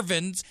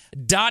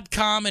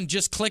jgarvins.com and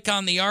just click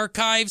on the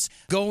archives.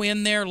 Go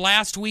in there.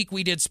 Last week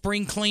we did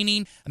spring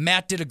cleaning.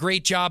 Matt did a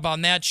great job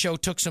on that show,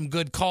 took some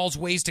good calls,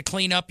 ways to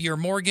clean up your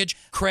mortgage,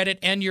 credit,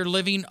 and your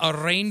living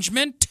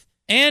arrangement.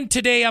 And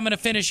today I'm going to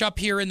finish up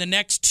here in the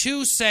next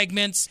two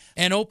segments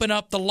and open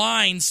up the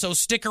lines, so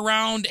stick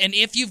around. And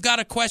if you've got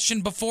a question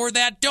before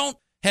that, don't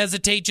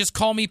hesitate. Just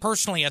call me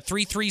personally at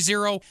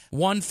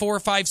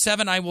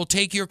 330-1457. I will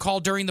take your call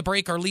during the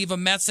break or leave a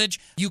message.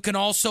 You can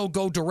also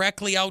go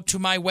directly out to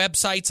my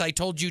websites. I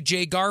told you,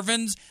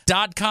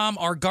 jgarvins.com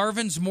or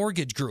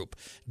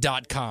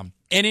garvinsmortgagegroup.com.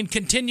 And in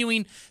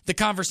continuing the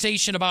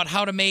conversation about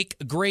how to make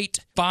great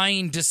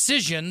buying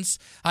decisions,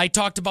 I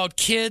talked about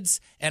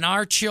kids and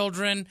our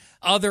children,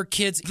 other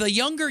kids. The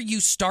younger you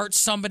start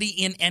somebody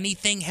in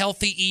anything,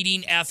 healthy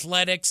eating,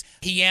 athletics,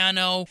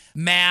 piano,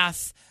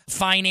 math,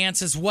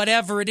 finances,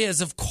 whatever it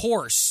is, of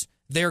course,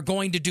 they're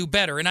going to do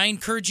better. And I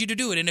encourage you to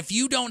do it. And if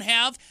you don't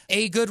have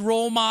a good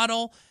role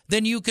model,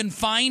 then you can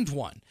find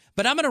one.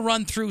 But I'm going to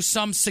run through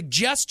some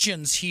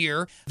suggestions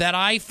here that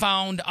I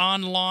found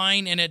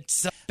online, and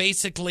it's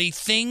basically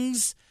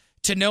things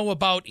to know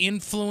about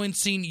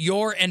influencing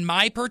your and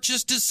my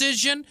purchase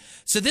decision.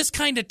 So this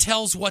kind of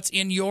tells what's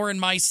in your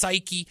and my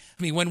psyche,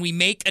 when we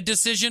make a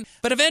decision.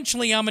 But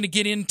eventually I'm going to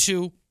get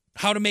into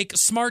how to make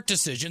smart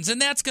decisions,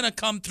 and that's going to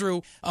come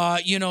through,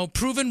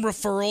 proven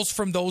referrals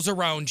from those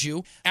around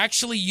you,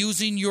 actually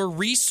using your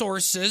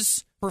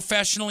resources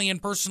professionally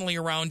and personally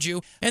around you.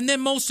 And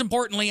then most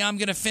importantly, I'm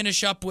going to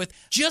finish up with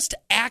just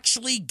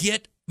actually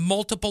get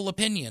multiple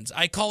opinions.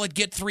 I call it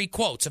get three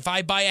quotes. If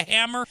I buy a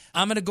hammer,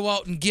 I'm going to go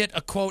out and get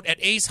a quote at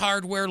Ace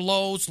Hardware,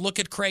 Lowe's, look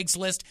at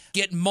Craigslist,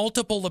 get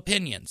multiple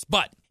opinions.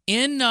 But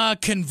In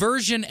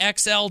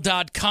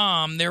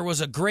conversionxl.com, there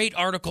was a great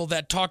article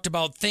that talked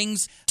about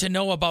things to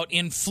know about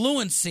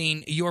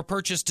influencing your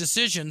purchase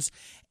decisions.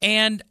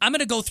 And I'm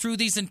going to go through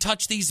these and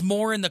touch these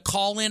more in the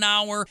call-in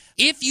hour.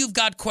 If you've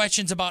got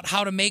questions about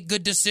how to make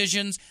good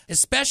decisions,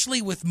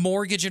 especially with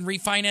mortgage and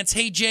refinance,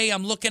 hey, Jay,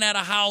 I'm looking at a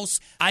house.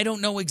 I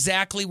don't know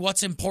exactly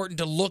what's important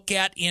to look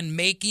at in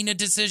making a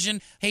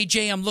decision. Hey,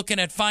 Jay, I'm looking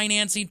at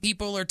financing.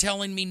 People are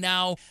telling me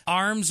now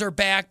arms are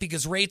back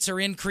because rates are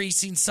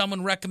increasing.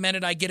 Someone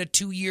recommended I get a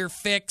 2-year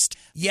fixed.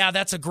 Yeah,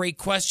 that's a great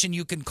question.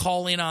 You can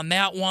call in on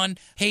that one.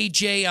 Hey,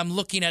 Jay, I'm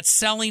looking at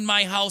selling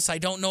my house. I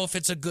don't know if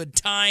it's a good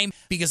time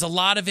because a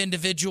lot of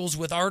individuals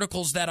with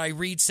articles that I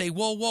read say,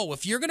 whoa,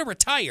 if you're going to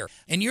retire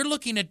and you're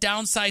looking at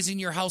downsizing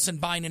your house and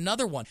buying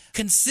another one,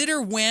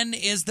 consider when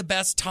is the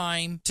best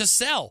time to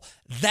sell.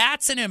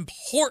 That's an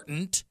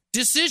important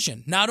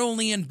decision, not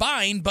only in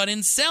buying, but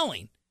in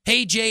selling.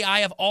 Hey, Jay,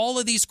 I have all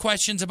of these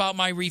questions about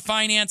my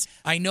refinance.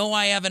 I know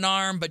I have an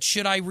ARM, but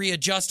should I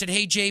readjust it?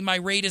 Hey, Jay, my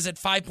rate is at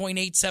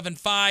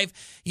 5.875.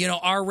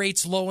 Our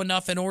rate's low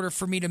enough in order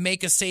for me to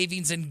make a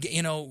savings and,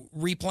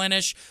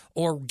 replenish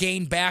or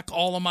gain back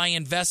all of my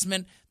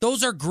investment.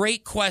 Those are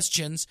great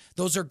questions.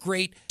 Those are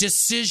great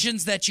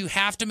decisions that you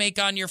have to make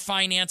on your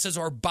finances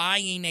or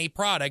buying a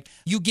product.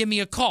 You give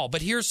me a call.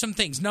 But here's some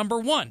things. Number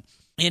one,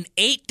 in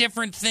 8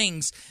 different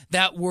things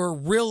that were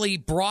really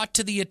brought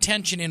to the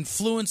attention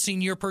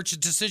influencing your purchase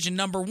decision,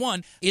 number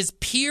one is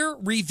peer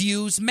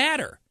reviews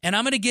matter. And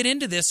I'm going to get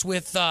into this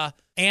with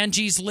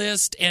Angie's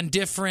List and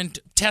different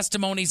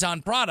testimonies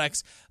on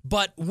products.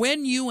 But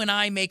when you and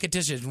I make a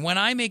decision,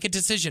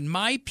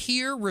 my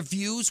peer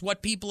reviews,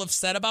 what people have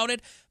said about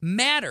it,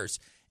 matters.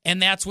 And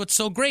that's what's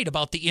so great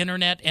about the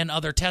internet and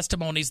other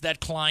testimonies that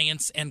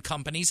clients and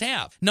companies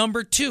have.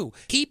 Number 2,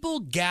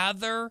 people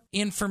gather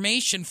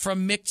information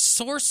from mixed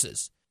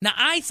sources. Now,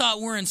 I thought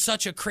we're in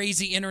such a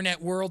crazy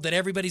internet world that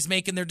everybody's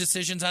making their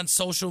decisions on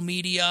social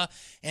media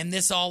and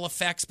this all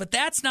affects, but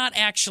that's not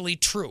actually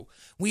true.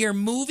 We are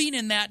moving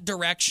in that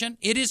direction.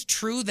 It is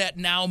true that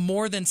now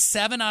more than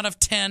 7 out of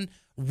 10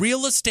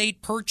 real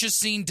estate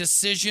purchasing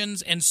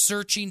decisions and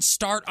searching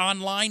start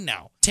online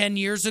now. 10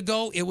 years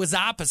ago, it was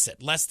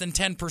opposite. Less than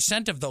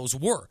 10% of those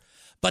were.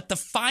 But the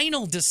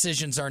final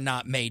decisions are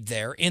not made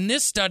there. In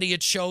this study,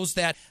 it shows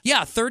that,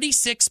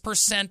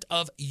 36%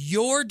 of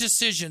your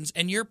decisions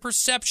and your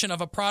perception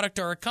of a product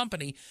or a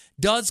company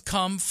does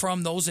come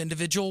from those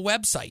individual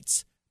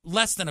websites.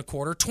 Less than a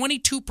quarter,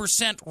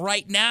 22%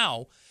 right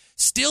now,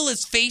 still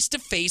is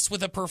face-to-face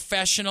with a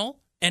professional,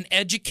 an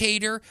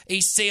educator, a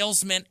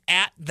salesman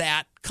at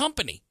that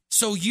company.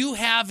 So you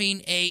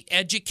having a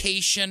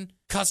education,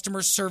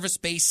 customer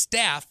service-based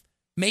staff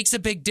makes a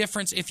big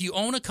difference if you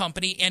own a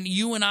company, and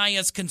you and I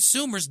as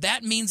consumers,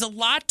 that means a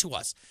lot to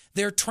us.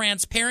 They're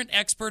transparent,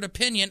 expert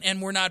opinion, and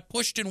we're not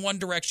pushed in one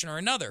direction or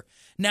another.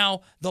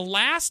 Now, the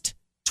last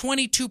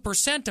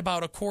 22%,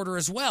 about a quarter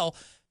as well,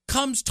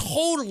 comes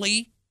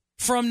totally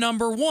from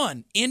number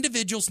 1,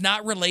 individuals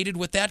not related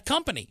with that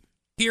company.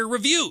 Peer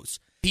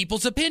reviews,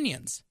 people's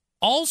opinions.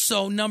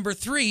 Also, number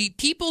 3,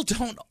 people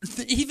don't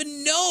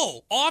even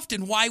know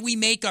often why we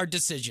make our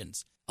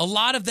decisions. A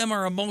lot of them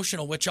are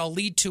emotional, which I'll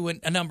lead to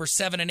a number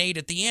 7 and 8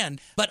 at the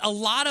end. But a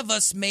lot of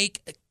us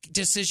make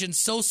decisions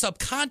so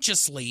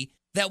subconsciously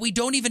that we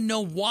don't even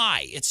know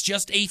why. It's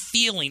just a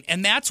feeling.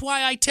 And that's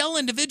why I tell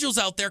individuals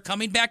out there,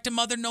 coming back to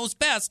Mother Knows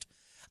Best,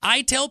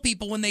 I tell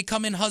people when they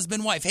come in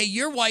husband-wife, hey,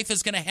 your wife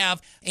is going to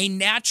have a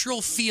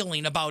natural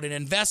feeling about an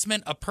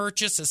investment, a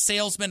purchase, a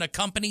salesman, a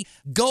company.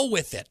 Go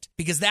with it,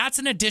 because that's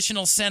an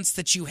additional sense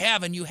that you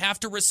have, and you have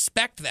to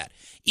respect that.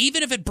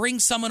 Even if it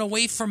brings someone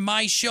away from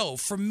my show,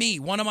 from me,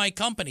 one of my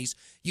companies,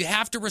 you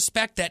have to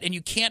respect that, and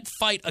you can't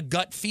fight a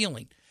gut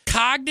feeling.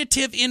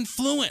 Cognitive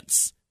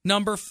influence.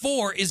 Number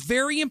 4 is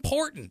very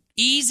important.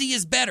 Easy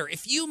is better.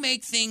 If you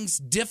make things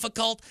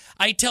difficult,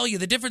 I tell you,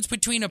 the difference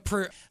between a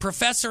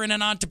professor and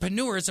an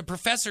entrepreneur is a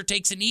professor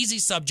takes an easy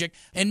subject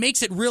and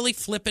makes it really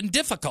flippin'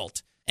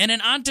 difficult. And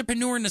an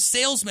entrepreneur and a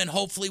salesman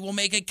hopefully will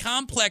make a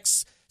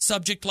complex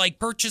subject like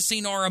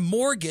purchasing or a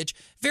mortgage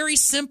very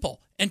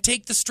simple and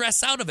take the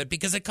stress out of it,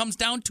 because it comes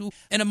down to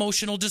an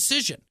emotional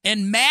decision.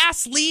 And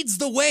mass leads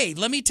the way.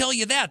 Let me tell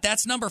you that.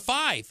 That's number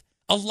 5.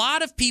 A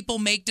lot of people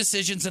make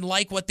decisions and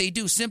like what they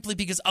do simply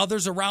because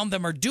others around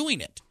them are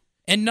doing it.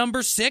 And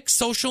number 6,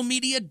 social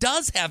media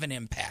does have an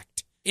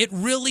impact. It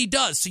really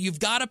does. So you've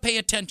got to pay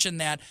attention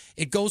that.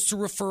 It goes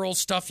through referrals,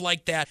 stuff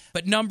like that.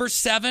 But number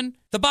 7,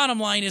 the bottom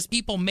line is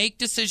people make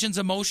decisions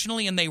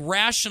emotionally and they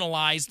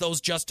rationalize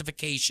those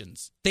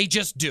justifications. They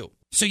just do.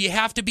 So you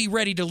have to be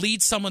ready to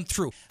lead someone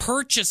through.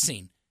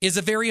 Purchasing is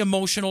a very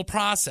emotional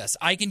process.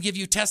 I can give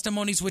you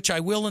testimonies, which I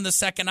will in the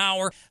second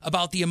hour,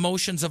 about the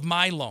emotions of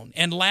my loan.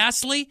 And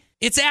lastly,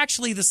 it's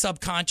actually the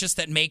subconscious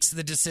that makes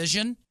the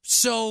decision.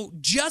 So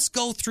just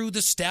go through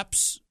the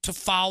steps to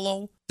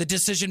follow the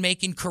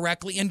decision-making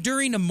correctly. And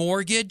during a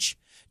mortgage,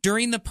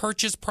 during the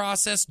purchase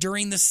process,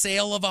 during the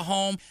sale of a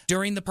home,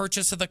 during the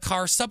purchase of the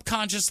car,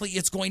 subconsciously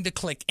it's going to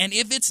click. And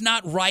if it's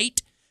not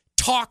right,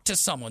 talk to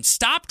someone.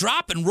 Stop,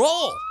 drop, and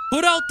roll.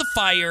 Put out the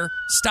fire,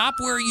 stop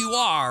where you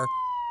are,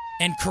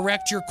 and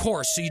correct your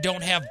course so you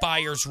don't have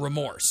buyer's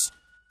remorse.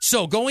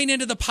 So going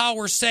into the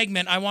power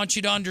segment, I want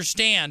you to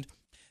understand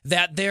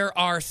that there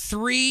are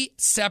 3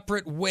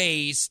 separate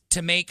ways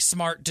to make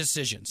smart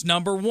decisions.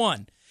 Number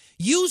 1,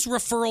 use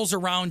referrals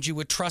around you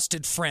with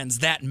trusted friends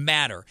that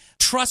matter.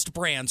 Trust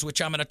brands,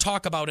 which I'm going to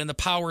talk about in the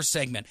power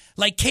segment.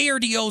 Like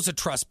KRDO is a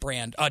trust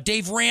brand.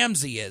 Dave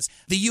Ramsey is.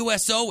 The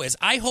USO is.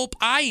 I hope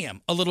I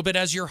am a little bit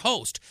as your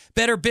host.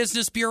 Better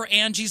Business Bureau,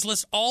 Angie's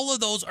List, all of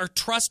those are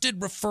trusted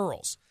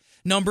referrals.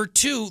 Number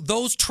 2,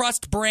 those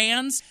trust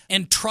brands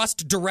and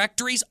trust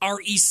directories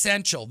are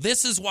essential.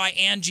 This is why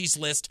Angie's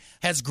List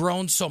has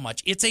grown so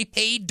much. It's a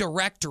paid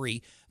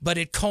directory, but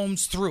it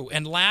combs through.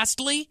 And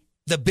lastly,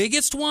 the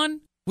biggest one,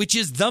 which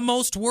is the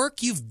most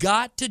work, you've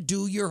got to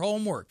do your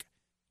homework.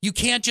 You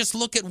can't just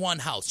look at one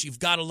house. You've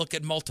got to look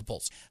at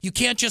multiples. You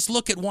can't just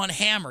look at one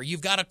hammer.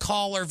 You've got to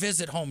call or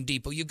visit Home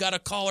Depot. You've got to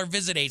call or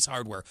visit Ace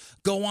Hardware.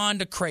 Go on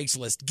to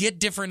Craigslist. Get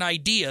different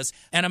ideas.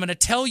 And I'm going to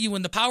tell you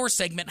in the power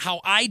segment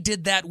how I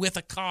did that with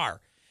a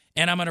car.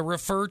 And I'm going to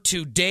refer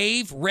to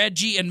Dave,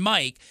 Reggie, and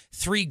Mike,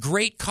 3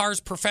 great cars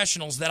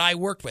professionals that I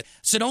worked with.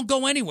 So don't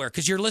go anywhere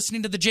because you're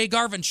listening to the Jay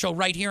Garvin Show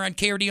right here on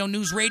KRDO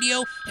News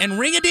Radio. And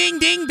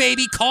ring-a-ding-ding,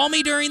 baby. Call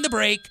me during the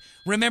break.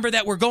 Remember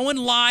that we're going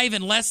live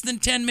in less than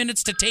 10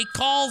 minutes to take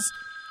calls.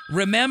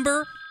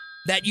 Remember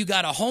that you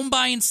got a home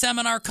buying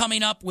seminar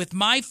coming up with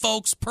my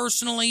folks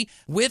personally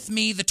with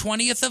me the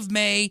 20th of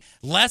May,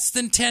 less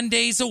than 10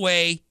 days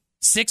away.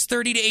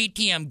 6:30 to 8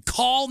 p.m.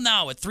 Call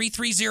now at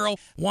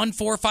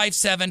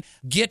 330-1457.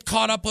 Get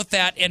caught up with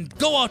that and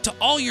go out to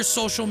all your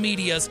social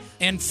medias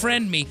and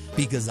friend me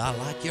because I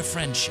like your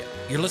friendship.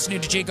 You're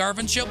listening to Jay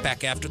Garvin Show.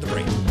 Back after the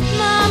break.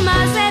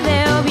 Mama said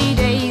there'll be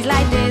days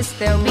like this.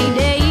 There'll be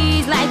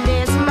days like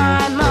this.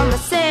 My mama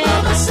said.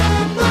 Mama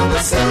said. Mama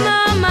said.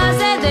 Mama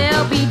said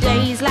there'll be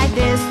days like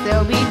this.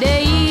 There'll be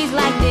days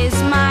like this.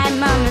 My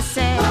mama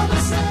said. Mama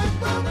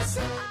said. Mama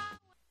said.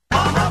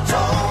 Mama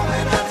told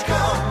me not to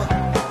come.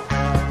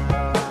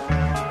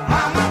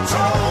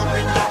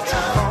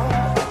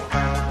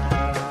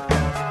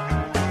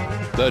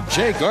 The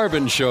Jay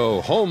Garvin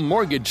Show Home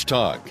Mortgage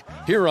Talk,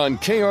 here on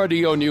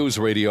KRDO News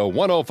Radio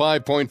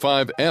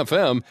 105.5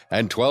 FM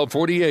and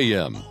 1240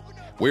 AM.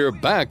 We're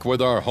back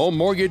with our home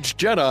mortgage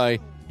Jedi,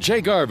 Jay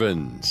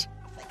Garvin's.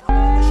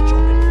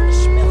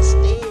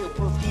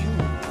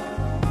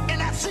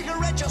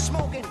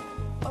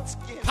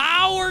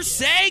 Power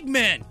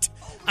segment.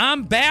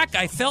 I'm back.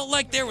 I felt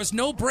like there was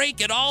no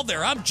break at all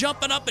there. I'm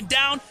jumping up and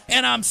down,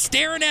 and I'm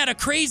staring at a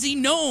crazy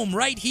gnome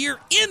right here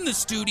in the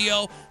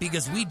studio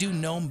because we do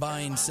gnome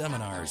buying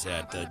seminars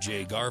at the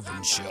Jay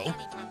Garvin Show.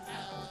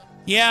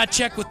 Yeah,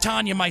 check with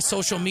Tanya, my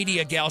social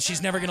media gal.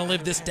 She's never going to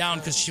live this down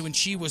because when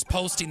she was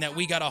posting that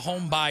we got a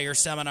home buyer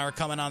seminar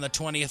coming on the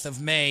 20th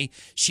of May,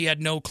 she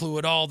had no clue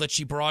at all that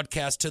she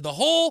broadcast to the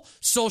whole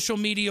social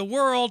media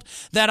world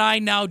that I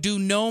now do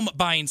gnome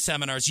buying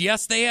seminars.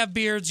 Yes, they have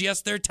beards.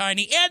 Yes, they're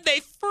tiny. And they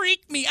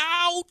freak me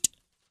out.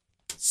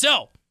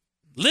 So,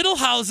 little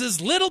houses,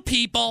 little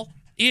people,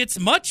 it's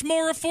much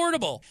more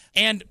affordable.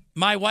 And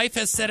my wife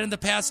has said in the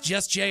past,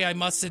 Jess J, I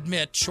must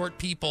admit, short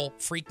people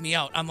freak me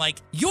out. I'm like,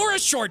 you're a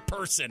short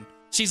person.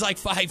 She's like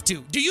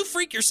 5'2". Do you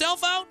freak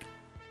yourself out?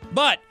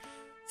 But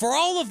for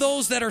all of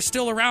those that are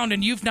still around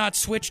and you've not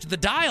switched the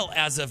dial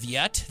as of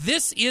yet,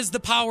 this is the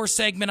power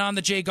segment on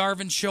the Jay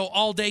Garvin Show.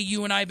 All day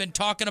you and I have been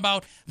talking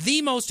about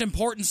the most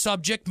important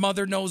subject,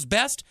 Mother Knows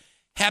Best.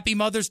 Happy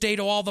Mother's Day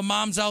to all the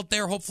moms out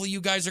there. Hopefully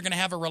you guys are going to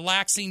have a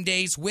relaxing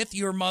days with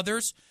your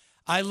mothers.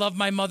 I love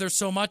my mother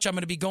so much. I'm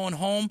going to be going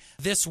home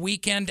this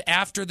weekend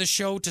after the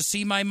show to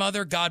see my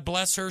mother. God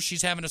bless her.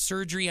 She's having a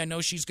surgery. I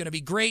know she's going to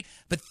be great.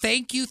 But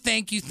thank you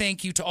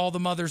to all the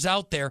mothers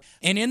out there.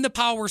 And in the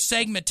power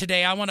segment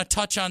today, I want to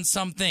touch on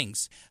some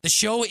things. The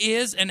show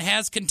is and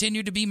has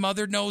continued to be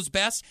Mother Knows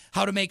Best,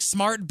 how to make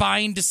smart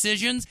buying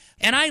decisions.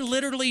 And I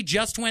literally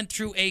just went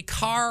through a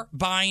car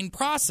buying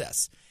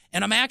process.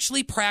 And I'm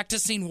actually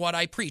practicing what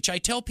I preach. I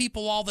tell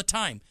people all the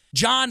time,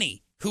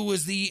 Johnny, who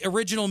was the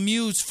original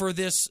muse for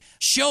this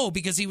show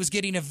because he was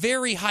getting a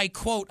very high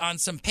quote on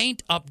some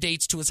paint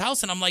updates to his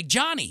house. And I'm like,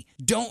 Johnny,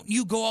 don't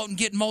you go out and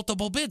get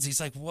multiple bids. He's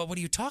like, what are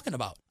you talking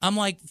about? I'm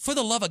like, for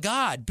the love of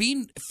God,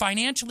 being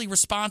financially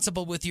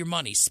responsible with your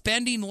money,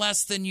 spending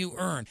less than you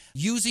earn,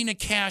 using a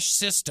cash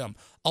system.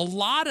 A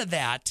lot of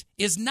that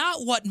is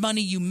not what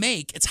money you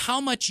make. It's how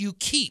much you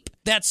keep.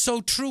 That's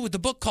so true with the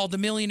book called The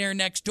Millionaire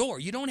Next Door.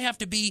 You don't have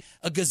to be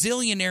a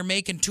gazillionaire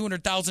making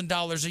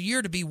 $200,000 a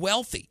year to be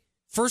wealthy.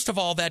 First of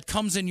all, that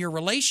comes in your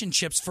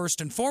relationships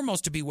first and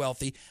foremost to be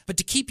wealthy. But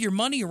to keep your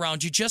money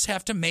around, you just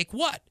have to make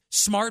what?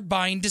 Smart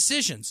buying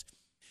decisions.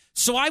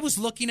 So I was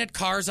looking at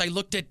cars. I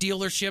looked at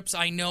dealerships.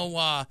 I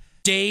know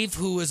Dave,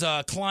 who is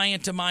a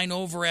client of mine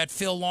over at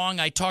Phil Long,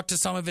 I talked to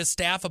some of his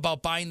staff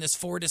about buying this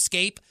Ford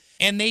Escape.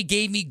 And they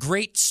gave me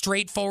great,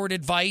 straightforward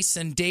advice.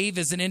 And Dave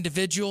is an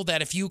individual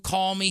that if you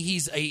call me,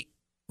 he's a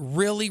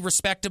really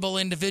respectable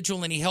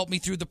individual, and he helped me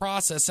through the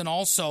process. And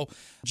also,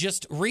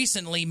 just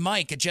recently,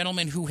 Mike, a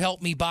gentleman who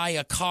helped me buy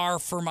a car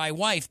for my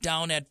wife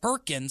down at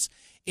Perkins,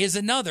 is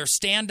another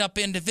stand-up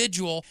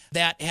individual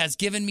that has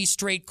given me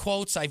straight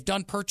quotes. I've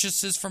done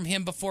purchases from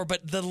him before,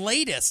 but the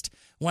latest,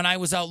 when I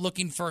was out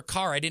looking for a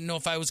car, I didn't know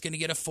if I was going to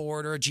get a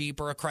Ford or a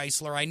Jeep or a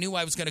Chrysler. I knew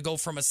I was going to go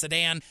from a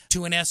sedan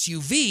to an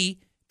SUV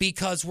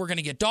because we're going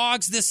to get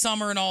dogs this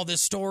summer and all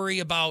this story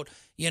about,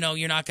 you're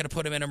not going to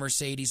put them in a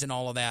Mercedes and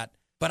all of that.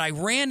 But I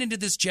ran into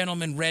this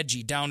gentleman,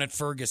 Reggie, down at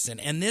Ferguson,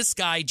 and this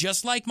guy,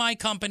 just like my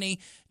company,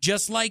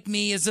 just like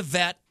me, is a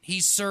vet.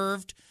 He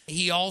served.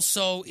 He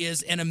also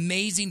is an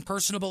amazing,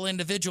 personable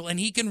individual, and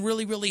he can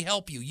really, really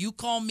help you. You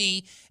call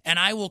me, and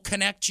I will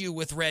connect you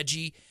with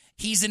Reggie.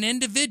 He's an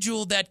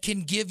individual that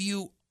can give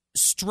you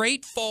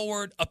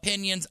straightforward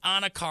opinions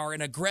on a car,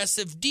 an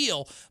aggressive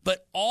deal,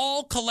 but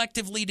all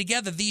collectively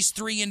together, these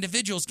three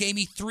individuals gave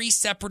me three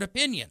separate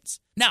opinions.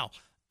 Now,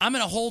 I'm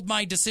going to hold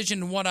my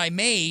decision and what I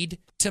made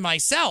to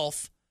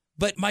myself,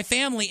 but my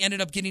family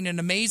ended up getting an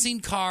amazing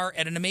car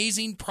at an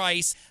amazing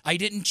price. I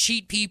didn't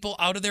cheat people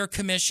out of their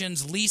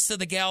commissions. Lisa,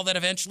 the gal that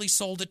eventually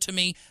sold it to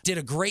me, did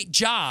a great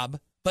job,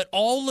 but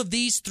all of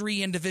these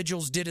three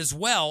individuals did as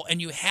well, and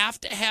you have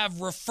to have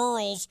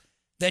referrals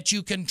that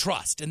you can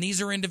trust. And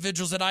these are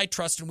individuals that I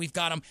trust, and we've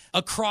got them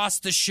across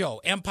the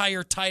show.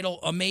 Empire Title,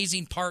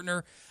 amazing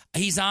partner.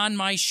 He's on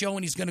my show,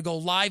 and he's going to go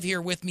live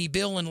here with me,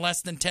 Bill, in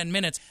less than 10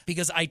 minutes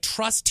because I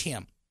trust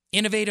him.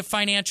 Innovative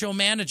Financial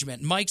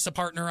Management. Mike's a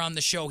partner on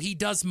the show. He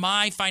does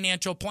my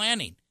financial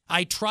planning.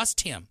 I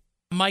trust him.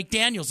 Mike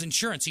Daniels,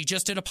 Insurance. He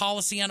just did a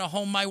policy on a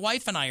home my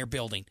wife and I are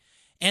building.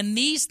 And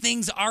these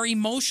things are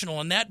emotional,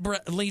 and that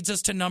leads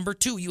us to number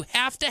 2. You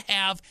have to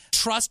have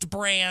trust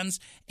brands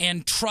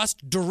and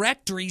trust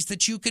directories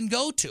that you can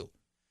go to.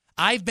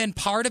 I've been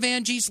part of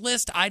Angie's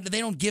List. They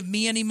don't give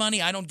me any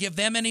money. I don't give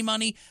them any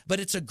money. But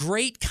it's a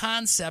great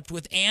concept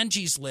with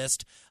Angie's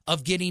List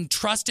of getting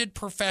trusted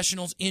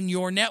professionals in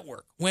your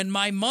network. When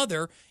my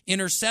mother in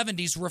her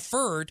 70s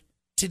referred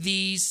to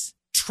these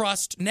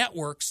trust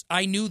networks,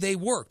 I knew they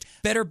worked.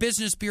 Better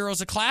Business Bureau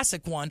is a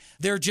classic one.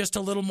 They're just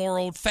a little more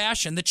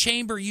old-fashioned. The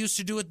Chamber used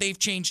to do it. They've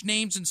changed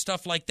names and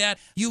stuff like that.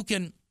 You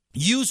can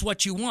use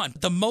what you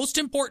want. The most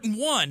important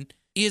one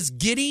is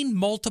getting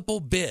multiple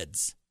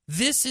bids.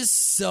 This is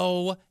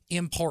so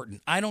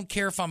important. I don't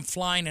care if I'm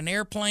flying an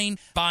airplane,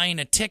 buying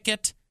a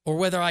ticket, or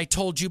whether I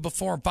told you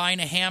before,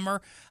 buying a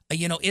hammer.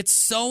 It's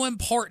so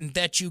important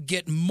that you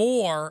get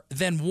more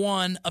than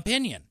one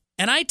opinion.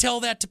 And I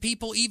tell that to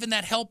people even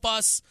that help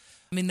us,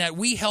 that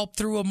we help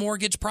through a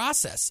mortgage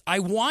process. I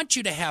want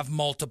you to have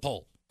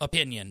multiple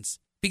opinions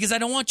because I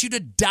don't want you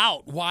to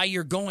doubt why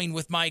you're going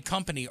with my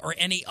company or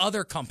any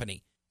other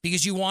company.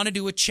 Because you want to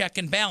do a check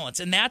and balance.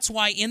 And that's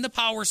why in the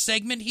power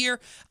segment here,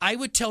 I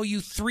would tell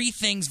you 3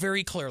 things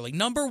very clearly.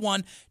 Number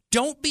 1,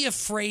 don't be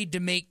afraid to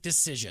make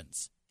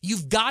decisions.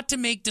 You've got to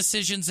make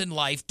decisions in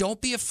life. Don't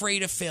be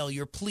afraid of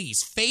failure,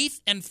 please. Faith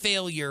and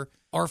failure,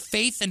 or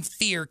faith and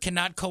fear,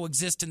 cannot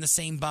coexist in the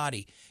same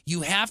body.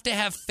 You have to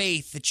have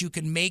faith that you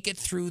can make it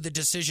through the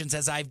decisions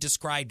as I've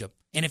described them.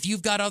 And if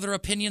you've got other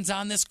opinions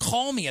on this,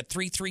 call me at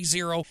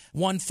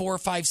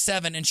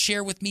 330-1457 and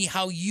share with me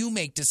how you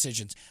make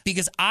decisions.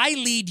 Because I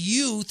lead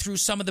you through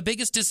some of the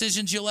biggest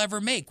decisions you'll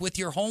ever make with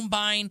your home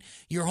buying,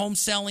 your home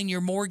selling,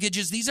 your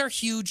mortgages. These are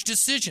huge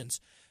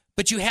decisions.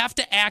 But you have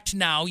to act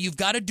now. You've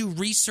got to do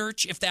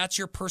research if that's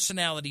your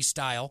personality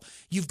style.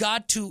 You've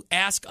got to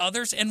ask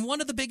others. And one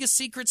of the biggest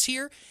secrets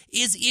here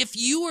is if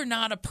you are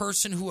not a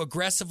person who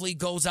aggressively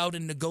goes out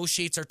and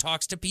negotiates or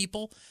talks to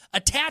people,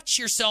 attach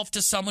yourself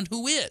to someone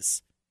who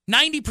is.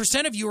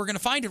 90% of you are going to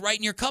find it right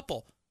in your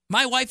couple.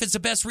 My wife is the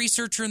best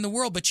researcher in the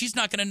world, but she's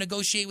not going to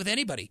negotiate with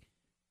anybody.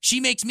 She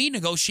makes me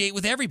negotiate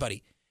with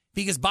everybody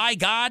because, by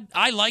God,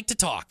 I like to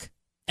talk.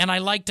 And I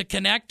like to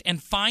connect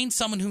and find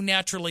someone who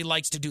naturally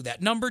likes to do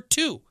that. Number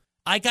 2,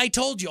 like I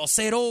told you, I'll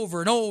say it over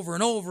and over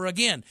and over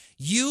again.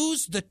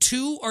 Use the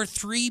 2 or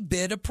 3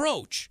 bid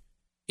approach.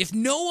 If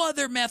no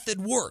other method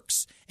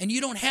works and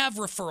you don't have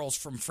referrals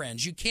from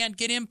friends, you can't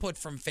get input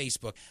from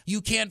Facebook,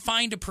 you can't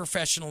find a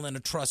professional in a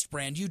trust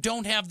brand, you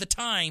don't have the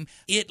time,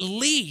 at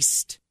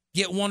least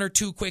get 1 or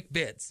 2 quick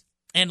bids.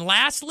 And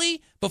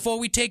lastly, before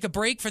we take a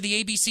break for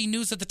the ABC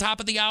News at the top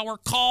of the hour,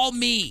 call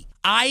me.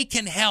 I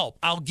can help.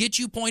 I'll get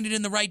you pointed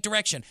in the right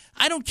direction.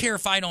 I don't care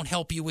if I don't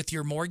help you with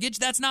your mortgage.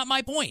 That's not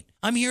my point.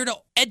 I'm here to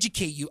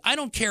educate you. I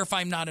don't care if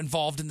I'm not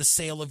involved in the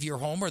sale of your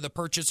home or the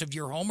purchase of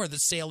your home or the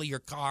sale of your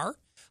car.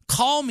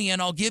 Call me and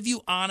I'll give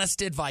you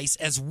honest advice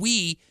as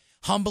we,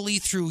 humbly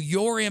through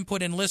your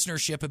input and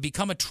listenership, have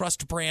become a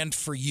trust brand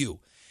for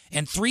you.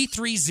 And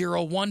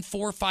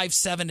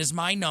 330-1457 is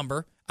my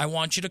number. I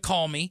want you to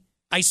call me.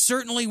 I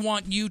certainly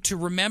want you to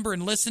remember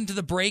and listen to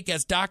the break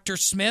as Dr.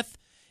 Smith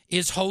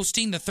is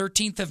hosting the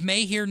 13th of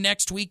May here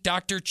next week.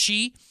 Dr.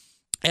 Chi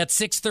at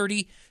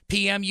 6:30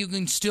 p.m. You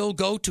can still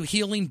go to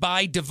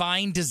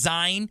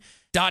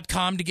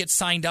healingbydivinedesign.com to get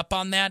signed up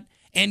on that.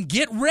 And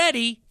get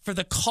ready for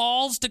the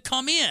calls to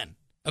come in,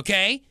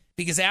 okay?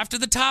 Because after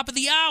the top of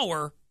the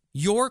hour,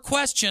 your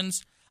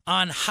questions,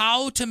 on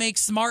how to make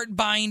smart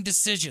buying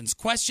decisions,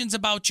 questions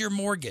about your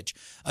mortgage,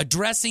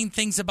 addressing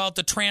things about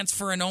the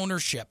transfer and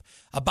ownership,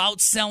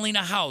 about selling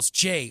a house,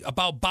 Jay,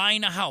 about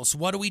buying a house.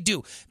 What do we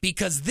do?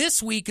 Because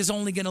this week is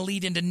only going to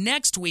lead into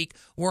next week,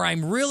 where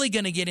I'm really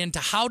going to get into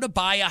how to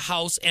buy a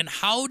house and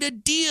how to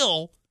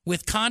deal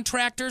with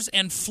contractors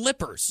and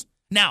flippers.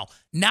 Now,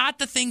 not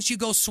the things you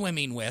go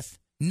swimming with,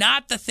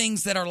 not the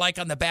things that are like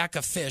on the back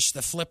of fish,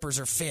 the flippers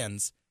or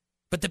fins,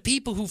 but the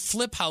people who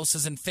flip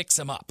houses and fix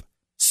them up.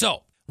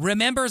 So,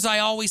 remember, as I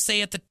always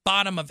say at the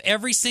bottom of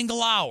every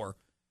single hour,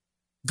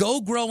 go,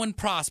 grow, and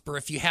prosper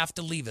if you have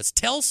to leave us.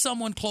 Tell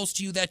someone close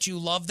to you that you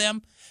love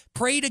them.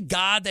 Pray to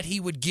God that he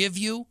would give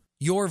you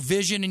your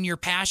vision and your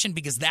passion,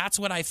 because that's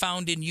what I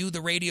found in you,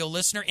 the radio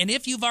listener. And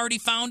if you've already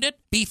found it,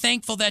 be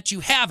thankful that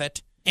you have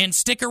it. And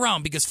stick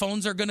around, because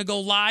phones are going to go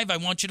live. I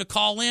want you to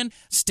call in.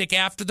 Stick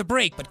after the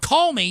break. But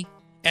call me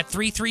at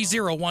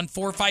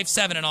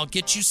 330-1457, and I'll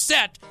get you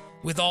set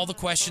with all the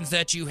questions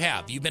that you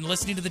have. You've been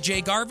listening to The Jay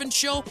Garvin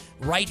Show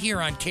right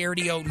here on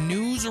KRDO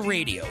News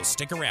Radio.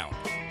 Stick around.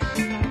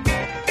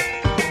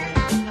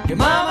 Your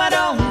mama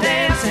don't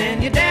dance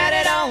and your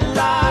daddy don't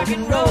rock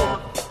and roll.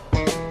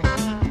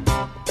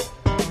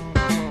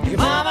 Your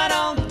mama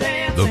don't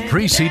dance. The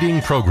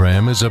preceding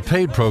program is a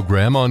paid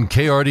program on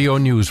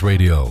KRDO News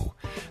Radio.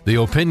 The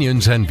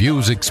opinions and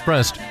views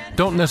expressed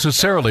don't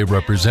necessarily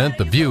represent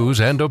the views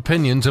and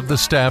opinions of the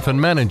staff and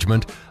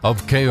management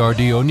of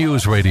KRDO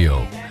News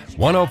Radio,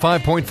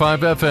 105.5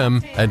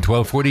 FM and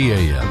 1240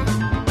 AM.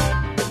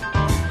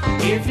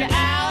 If you